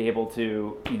be able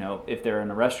to, if they're in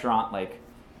a restaurant, like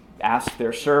ask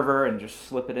their server and just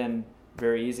slip it in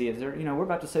very easy. Is there, we're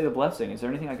about to say the blessing. Is there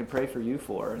anything I could pray for you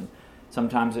for? And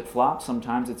sometimes it flops.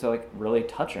 Sometimes it's like really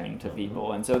touching to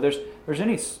people. And so there's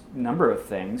any number of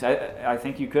things. I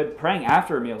think you could, praying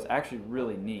after a meal is actually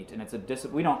really neat. And it's a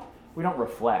discipline. We don't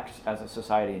reflect as a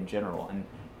society in general. And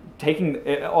taking,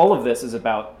 all of this is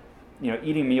about,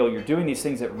 eating a meal. You're doing these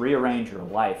things that rearrange your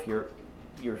life. You're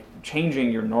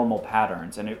changing your normal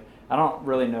patterns. And I don't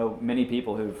really know many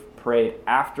people who've prayed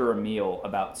after a meal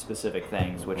about specific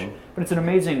things, but it's an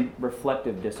amazing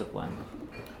reflective discipline.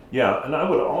 Yeah, and I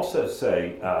would also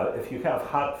say, if you have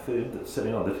hot food that's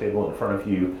sitting on the table in front of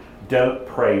you, don't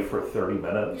pray for 30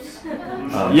 minutes.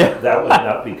 That would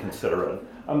not be considerate.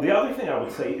 The other thing I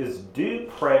would say is do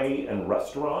pray in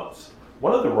restaurants.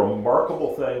 One of the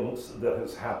remarkable things that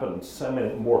has happened so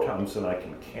many more times than I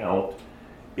can count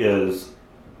is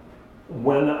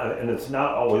and it's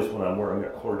not always when I'm wearing a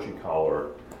clergy collar,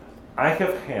 I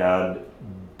have had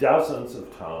dozens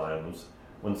of times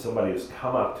when somebody has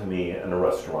come up to me in a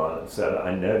restaurant and said,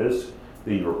 I noticed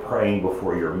that you were praying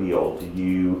before your meal. Do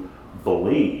you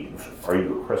believe? Are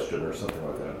you a Christian or something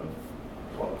like that?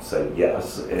 Well, say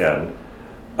yes. And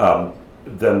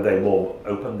then they will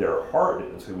open their heart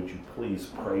and say, would you please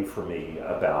pray for me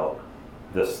about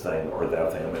this thing or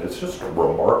that thing? I mean, it's just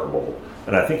remarkable.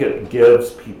 And I think it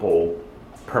gives people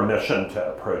permission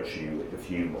to approach you if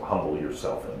you humble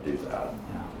yourself and do that.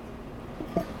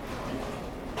 Yeah.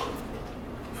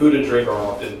 Food and drink are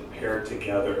often paired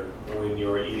together when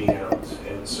you're eating out,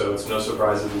 and so it's no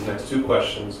surprise that these next two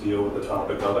questions deal with the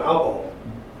topic of alcohol.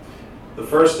 The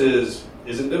first is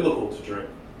it biblical to drink?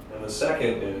 And the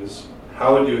second is,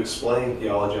 how would you explain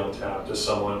Theology on Tap to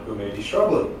someone who may be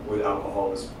struggling with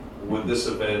alcoholism? Would this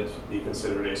event be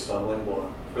considered a stumbling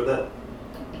block for them?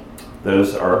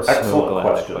 Those are excellent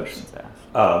questions.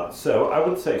 So I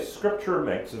would say Scripture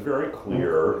makes it very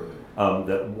clear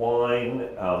that wine,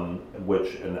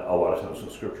 which in a lot of times when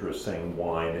Scripture is saying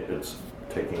wine, it's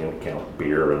taking into account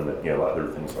beer and other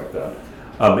things like that,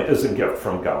 is a gift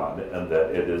from God, and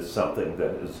that it is something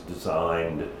that is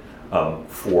designed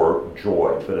for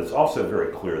joy. But it's also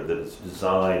very clear that it's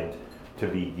designed to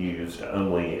be used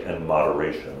only in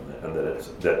moderation, and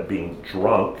that being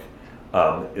drunk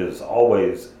is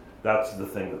always, that's the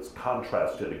thing that's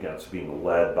contrasted against being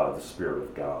led by the Spirit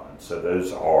of God. So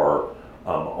those are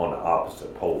on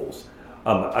opposite poles.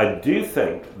 I do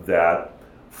think that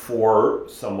for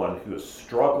someone who is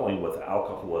struggling with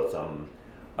alcoholism,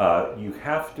 you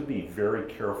have to be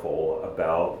very careful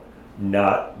about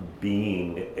not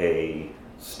being a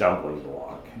stumbling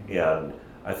block. And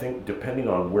I think depending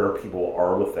on where people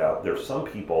are with that, there's some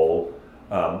people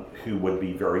who would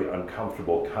be very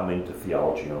uncomfortable coming to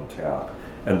Theology on Tap.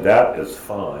 And that is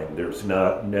fine. There's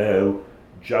no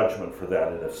judgment for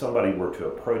that. And if somebody were to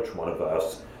approach one of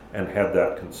us and had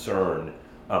that concern,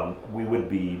 we would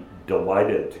be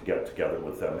delighted to get together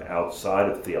with them outside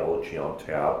of Theology on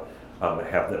Tap,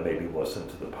 have them maybe listen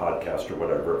to the podcast or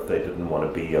whatever if they didn't want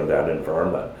to be in that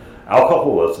environment.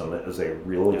 Alcoholism is a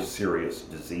really serious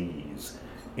disease,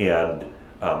 and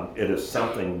it is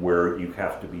something where you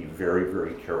have to be very,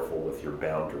 very careful with your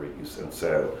boundaries. And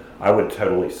so I would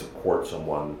totally support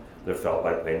someone that felt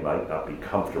like they might not be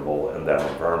comfortable in that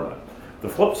environment. The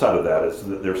flip side of that is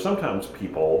that there's sometimes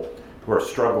people who are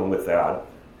struggling with that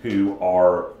who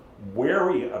are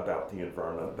wary about the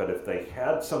environment, but if they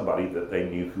had somebody that they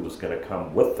knew who was going to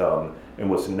come with them and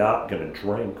was not going to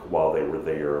drink while they were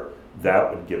there, that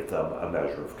would give them a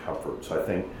measure of comfort. So I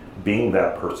think being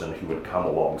that person who would come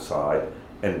alongside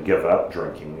and give up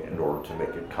drinking in order to make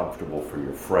it comfortable for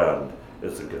your friend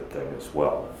is a good thing as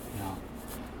well.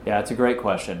 Yeah, it's a great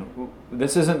question.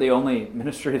 This isn't the only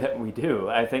ministry that we do.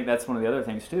 I think that's one of the other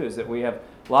things too, is that we have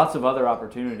lots of other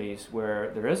opportunities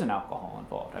where there isn't alcohol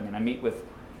involved. I mean, I meet with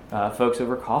folks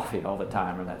over coffee all the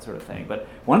time or that sort of thing. But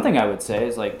one thing I would say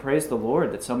is, like, praise the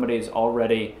Lord that somebody's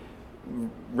already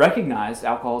recognized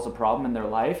alcohol is a problem in their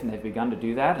life and they've begun to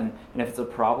do that. And if it's a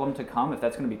problem to come, if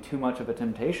that's going to be too much of a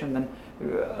temptation, then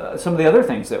some of the other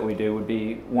things that we do would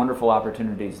be wonderful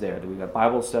opportunities there. We've got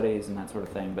Bible studies and that sort of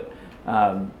thing. But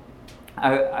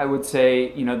I would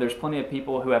say, there's plenty of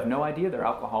people who have no idea they're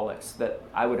alcoholics, that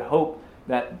I would hope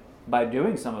that by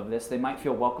doing some of this, they might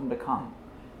feel welcome to come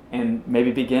and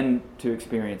maybe begin to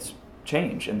experience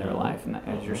change in their life, and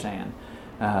as you're saying.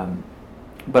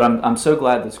 But I'm so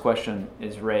glad this question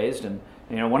is raised. And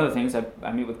one of the things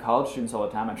I meet with college students all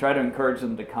the time, I try to encourage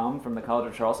them to come from the College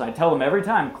of Charleston. I tell them every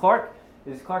time,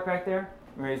 is Clark back there?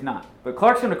 Or he's not. But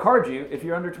Clark's going to card you if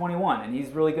you're under 21, and he's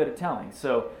really good at telling.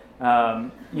 So,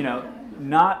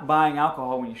 not buying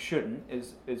alcohol when you shouldn't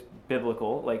is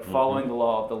biblical. Like following the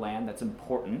law of the land, that's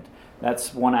important.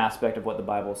 That's one aspect of what the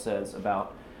Bible says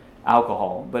about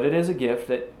alcohol. But it is a gift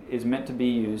that is meant to be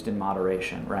used in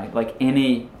moderation, right? Like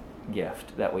any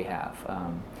gift that we have.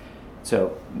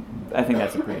 So I think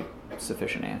that's a pretty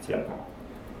sufficient answer. Yeah.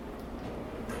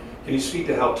 Can you speak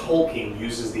to how Tolkien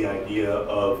uses the idea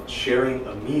of sharing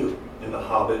a meal in The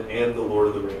Hobbit and the Lord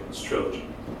of the Rings trilogy?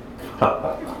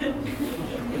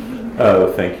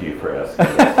 Oh, thank you for asking.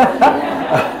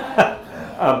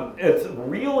 It's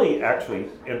really actually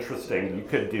interesting. You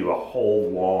could do a whole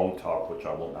long talk, which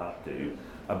I will not do,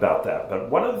 about that. But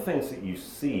one of the things that you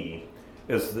see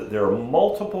is that there are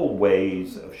multiple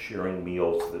ways of sharing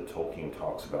meals that Tolkien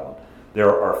talks about.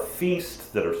 There are feasts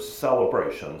that are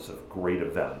celebrations of great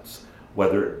events,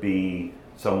 whether it be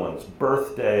someone's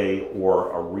birthday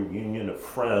or a reunion of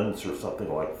friends or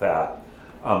something like that.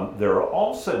 There are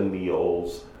also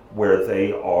meals where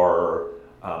they are,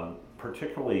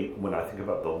 particularly when I think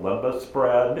about the lembas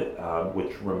bread,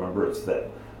 which, remember, it's the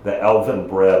elven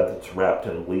bread that's wrapped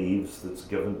in leaves that's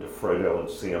given to Frodo and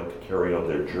Sam to carry on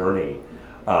their journey.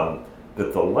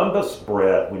 That the lembas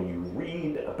bread, when you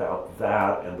read about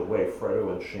that and the way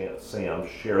Frodo and Sam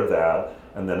share that,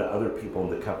 and then other people in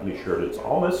the company share it, it's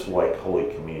almost like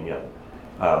Holy Communion.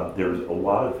 There's a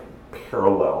lot of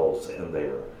parallels in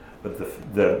there. But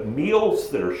the meals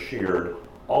that are shared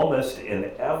almost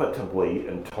inevitably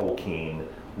in Tolkien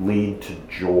lead to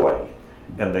joy.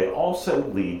 And they also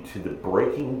lead to the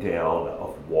breaking down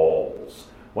of walls.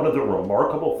 One of the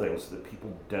remarkable things that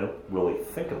people don't really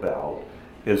think about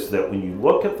is that when you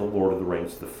look at the Lord of the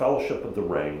Rings, the Fellowship of the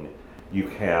Ring, you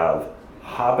have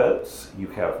hobbits, you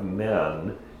have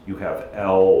men, you have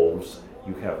elves,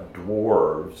 you have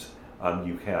dwarves,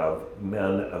 you have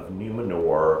men of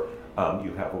Numenor,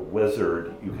 you have a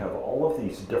wizard, you have all of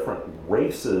these different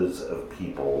races of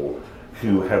people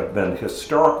who have been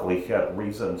historically had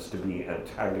reasons to be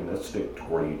antagonistic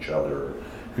toward each other,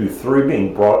 who through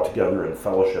being brought together in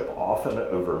fellowship, often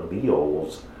over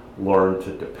meals, learn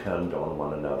to depend on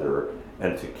one another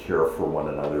and to care for one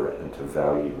another and to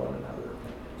value one another.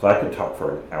 So I could talk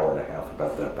for an hour and a half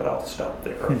about that, but I'll stop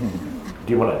there. Do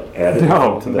you want to add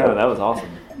anything to that? No, that was awesome.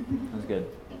 That was good.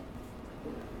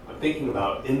 I'm thinking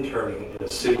about interning in a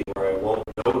city where I won't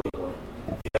know anyone.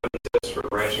 Do you have any tips for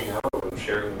branching out or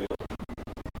sharing a meal?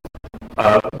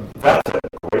 That's a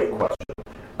great question.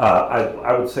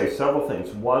 I would say several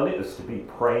things. One is to be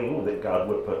praying that God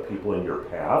would put people in your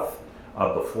path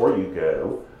before you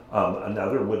go.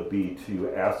 Another would be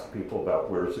to ask people about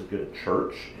where's a good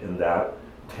church in that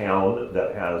town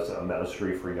that has a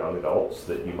ministry for young adults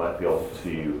that you might be able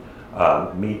to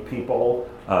meet people.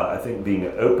 I think being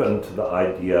open to the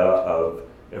idea of,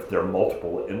 if there are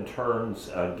multiple interns,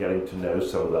 getting to know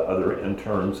some of the other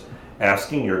interns,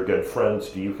 asking your good friends,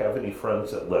 do you have any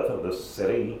friends that live in this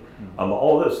city?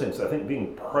 All of those things. I think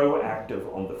being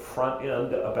proactive on the front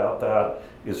end about that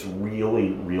is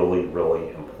really, really, really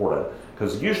important.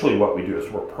 Because usually what we do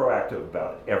is we're proactive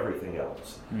about everything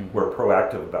else. We're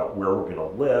proactive about where we're going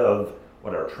to live,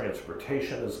 what our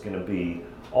transportation is going to be,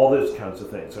 all those kinds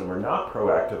of things. And we're not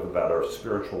proactive about our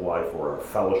spiritual life or our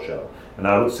fellowship. And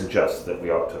I would suggest that we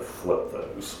ought to flip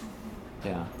those.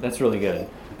 Yeah, that's really good.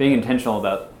 Being intentional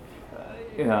about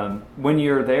when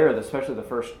you're there, especially the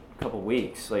first couple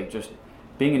weeks, like just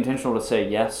being intentional to say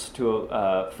yes to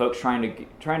folks, trying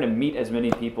to meet as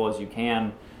many people as you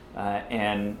can,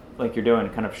 and like you're doing,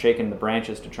 kind of shaking the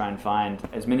branches to try and find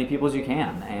as many people as you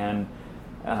can. And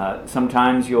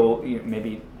sometimes you'll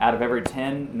maybe out of every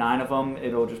 10, 9 of them,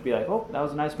 it'll just be like, oh, that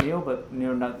was a nice meal, but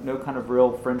no kind of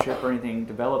real friendship or anything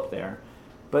developed there.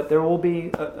 But there will be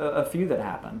a few that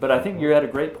happen. But I think you had a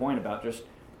great point about just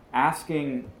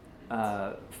asking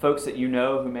folks that you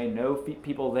know who may know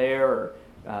people there,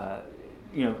 or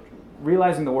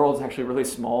realizing the world's actually really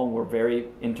small and we're very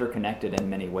interconnected in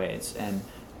many ways, and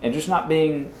just not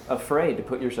being afraid to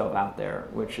put yourself out there,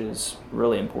 which is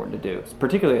really important to do,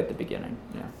 particularly at the beginning.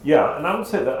 Yeah, and I would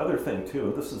say the other thing too,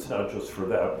 and this is not just for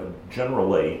that, but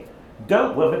generally,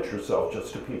 don't limit yourself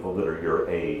just to people that are your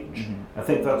age. I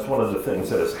think that's one of the things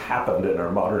that has happened in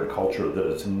our modern culture that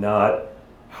is not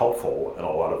helpful in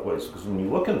a lot of ways, because when you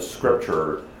look in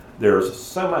Scripture, there's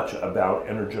so much about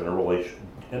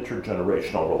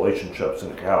intergenerational relationships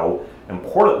and how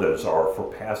important those are for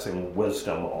passing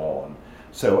wisdom on.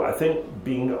 So I think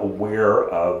being aware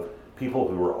of people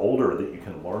who are older that you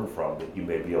can learn from, that you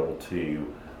may be able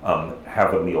to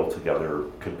have a meal together,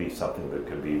 could be something that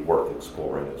could be worth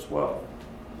exploring as well.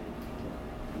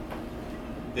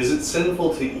 Is it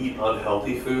sinful to eat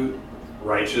unhealthy food,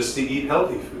 righteous to eat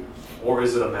healthy food? Or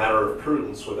is it a matter of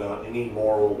prudence without any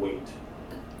moral weight?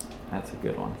 That's a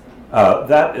good one.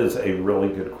 That is a really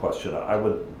good question. I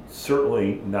would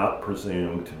certainly not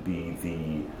presume to be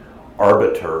the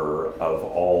arbiter of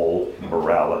all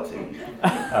morality.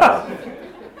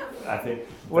 I think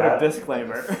what a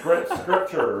disclaimer.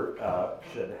 Scripture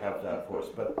should have that for us.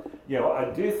 But I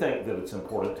do think that it's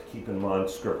important to keep in mind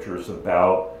Scriptures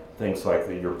about things like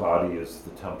that your body is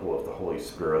the temple of the Holy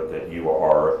Spirit, that you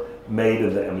are made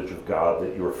in the image of God,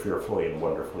 that you are fearfully and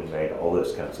wonderfully made, all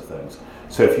those kinds of things.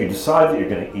 So if you decide that you're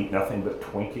going to eat nothing but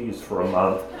Twinkies for a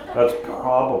month, that's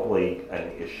probably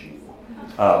an issue.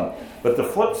 But the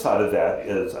flip side of that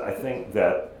is, I think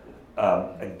that,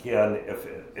 again,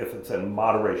 if it's in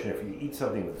moderation, if you eat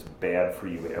something that's bad for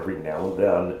you every now and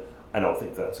then, I don't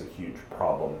think that's a huge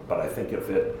problem. But I think if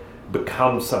it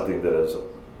becomes something that is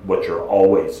what you're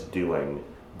always doing,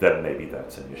 then maybe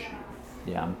that's an issue.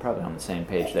 Yeah, I'm probably on the same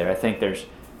page there. I think there's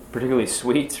particularly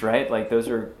sweets, right? Like those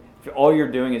are, if all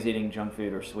you're doing is eating junk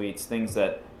food or sweets, things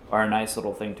that are a nice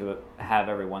little thing to have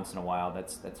every once in a while,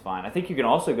 that's fine. I think you can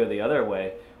also go the other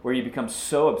way, where you become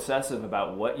so obsessive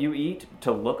about what you eat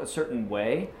to look a certain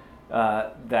way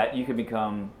that you can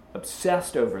become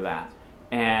obsessed over that.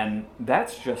 And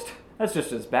that's just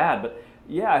as bad. But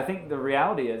yeah, I think the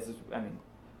reality is,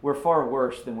 we're far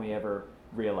worse than we ever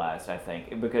realized, I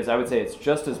think, because I would say it's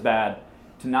just as bad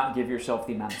to not give yourself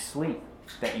the amount of sleep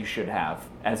that you should have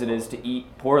as it is to eat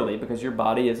poorly, because your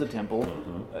body is a temple.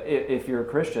 If you're a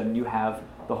Christian, you have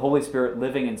the Holy Spirit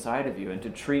living inside of you, and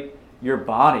to treat your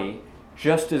body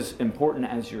just as important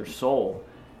as your soul,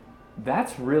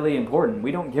 that's really important.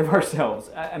 We don't give ourselves,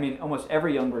 almost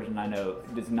every young person I know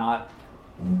is not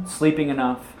sleeping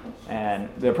enough, and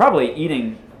they're probably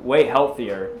eating way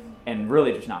healthier and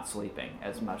really just not sleeping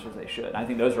as much as they should. I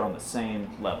think those are on the same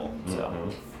level. So,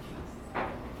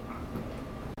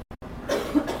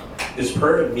 is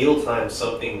prayer at mealtime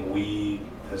something we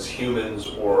as humans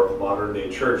or modern day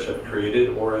church have created,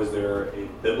 or is there a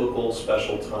biblical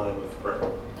special time of prayer?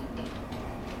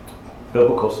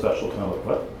 Biblical special time of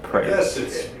what? Prayer. I guess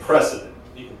it's precedent.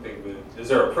 You can think of it. Is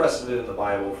there a precedent in the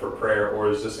Bible for prayer, or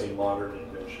is this a modern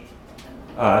invention?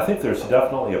 I think there's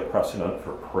definitely a precedent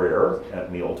for prayer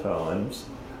at meal times.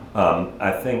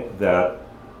 I think that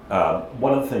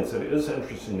one of the things that is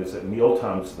interesting is that meal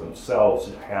times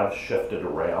themselves have shifted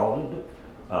around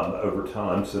over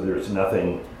time. So there's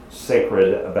nothing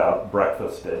sacred about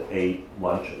breakfast at 8,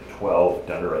 lunch at 12,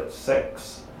 dinner at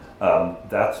 6.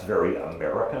 That's very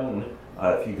American.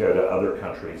 If you go to other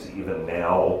countries, even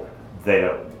now, they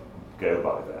don't go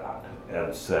by that.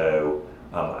 And so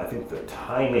I think the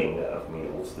timing of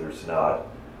meals, there's not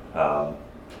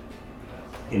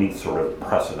any sort of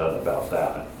precedent about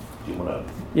that. Do you want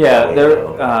to? Yeah,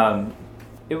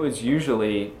 it was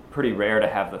usually pretty rare to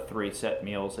have the 3 set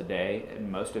meals a day in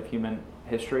most of human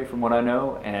history, from what I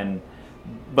know.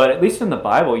 But at least in the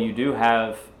Bible, you do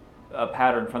have a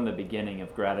pattern from the beginning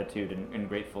of gratitude and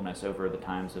gratefulness over the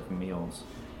times of meals.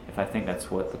 If I think that's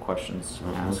what the question's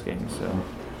asking. So,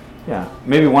 yeah,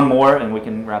 maybe one more and we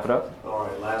can wrap it up. All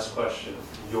right, last question.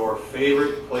 Your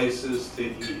favorite places to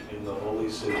eat in the Holy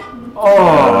City?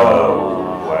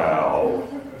 Oh, wow.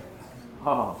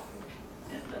 Oh.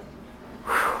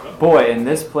 Boy, in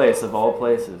this place of all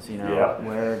places,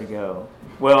 where to go.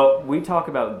 Well, we talk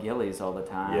about Gillies all the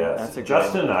time. Yes, That's a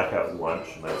Justin and I have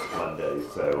lunch next Monday,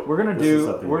 so we're gonna do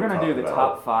the about.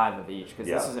 top 5 of each because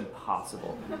this is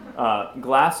impossible.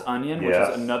 Glass Onion, which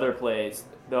is another place.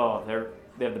 Oh,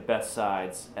 they have the best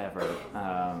sides ever.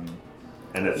 And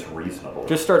it's reasonable.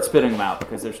 Just start spitting them out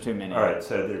because there's too many. All right,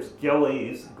 so there's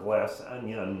Gillies, Glass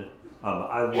Onion.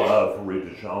 I love Rue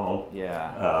de Jean.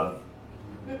 Yeah.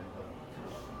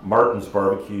 Martin's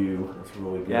Barbecue is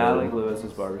really good. Yeah, I like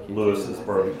Lewis's Barbecue. Lewis's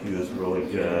Barbecue is really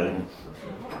good.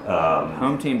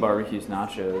 Home Team Barbecue's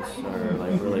nachos are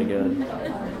really good.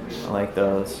 I like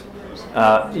those.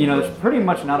 There's pretty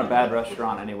much not a bad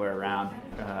restaurant anywhere around.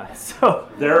 So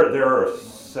there are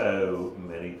so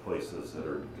many places that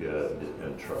are good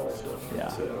in Charleston. Yeah.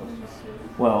 So.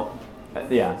 Well,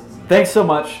 yeah. Thanks so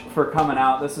much for coming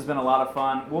out. This has been a lot of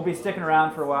fun. We'll be sticking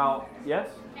around for a while. Yes?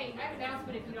 Hey, I have an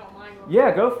announcement if you don't mind.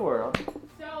 Yeah, go for it.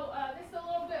 So this is a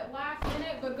little bit last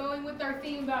minute, but going with our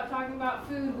theme about talking about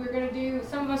food, we're going to do,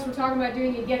 some of us were talking about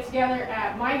doing a get-together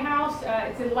at my house.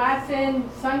 It's in Latson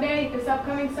Sunday, this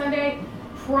upcoming Sunday,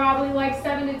 probably like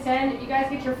 7 to 10. If you guys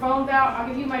get your phones out, I'll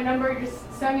give you my number. Just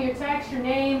send me a text, your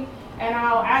name, and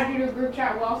I'll add you to a group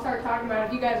chat. We'll all start talking about it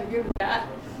if you guys are good with that.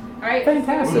 All right?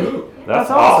 Fantastic.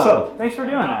 That's awesome. Thanks for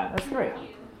doing that. That's great. All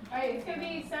right, it's going to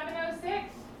be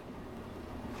 706.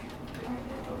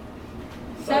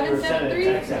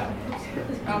 773?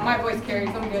 Oh, my voice carries.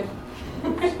 I'm good.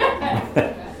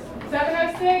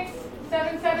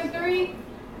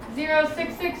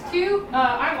 706-773-0662.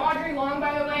 I'm Audrey Long,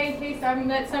 by the way, in case I haven't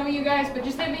met some of you guys. But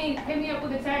just hit me up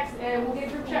with a text, and we'll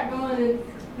get group chat going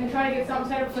and try to get something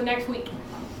set up for next week.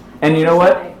 And you know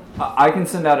what? I can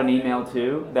send out an email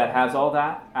too that has all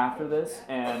that after this,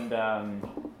 and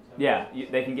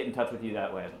they can get in touch with you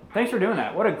that way. Thanks for doing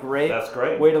that. What a great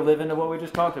way to live into what we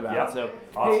just talked about. Yep. So,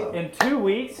 awesome. Hey, in 2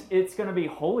 weeks, it's going to be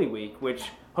Holy Week, which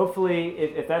hopefully,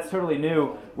 if that's totally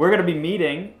new, we're going to be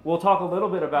meeting. We'll talk a little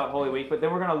bit about Holy Week, but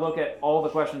then we're going to look at all the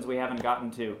questions we haven't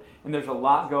gotten to. And there's a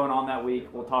lot going on that week.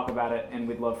 We'll talk about it, and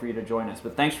we'd love for you to join us.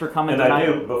 But thanks for coming tonight.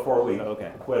 And I do, before we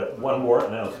quit, one more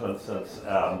announcement since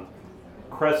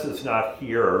Chris is not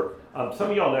here.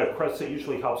 Some of y'all know Chris, that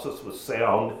usually helps us with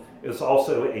sound, is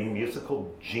also a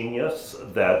musical genius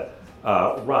that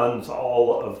runs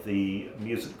all of the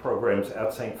music programs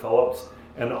at St. Philip's.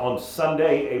 And on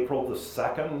Sunday, April the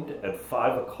 2nd at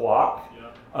 5 o'clock,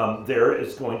 there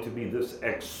is going to be this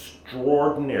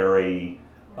extraordinary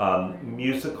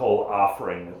musical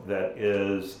offering that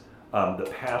is the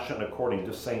Passion According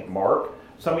to St. Mark.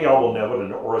 Some of y'all will know what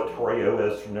an oratorio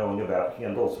is from knowing about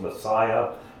Handel's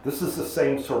Messiah. This is the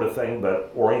same sort of thing,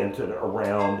 but oriented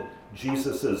around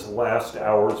Jesus' last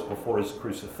hours before his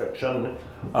crucifixion.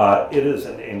 It is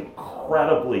an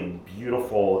incredibly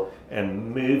beautiful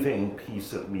and moving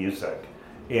piece of music.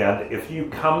 And if you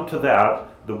come to that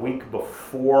the week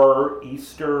before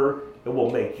Easter, it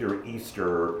will make your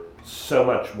Easter so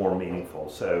much more meaningful.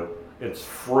 So it's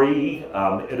free.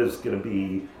 It is going to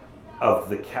be of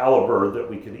the caliber that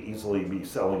we could easily be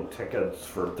selling tickets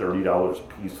for $30 a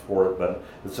piece for it, but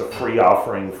it's a free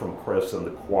offering from Chris and the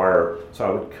choir, so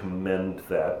I would commend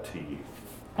that to you.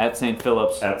 At St.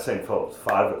 Philip's. At St. Philip's,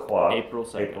 5 o'clock. April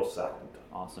 2nd. April 2nd.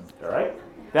 Awesome. All right?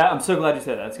 I'm so glad you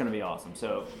said that. That's going to be awesome.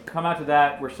 So come out to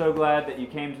that. We're so glad that you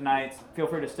came tonight. Feel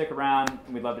free to stick around.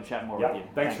 We'd love to chat more with you.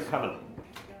 Thanks for coming.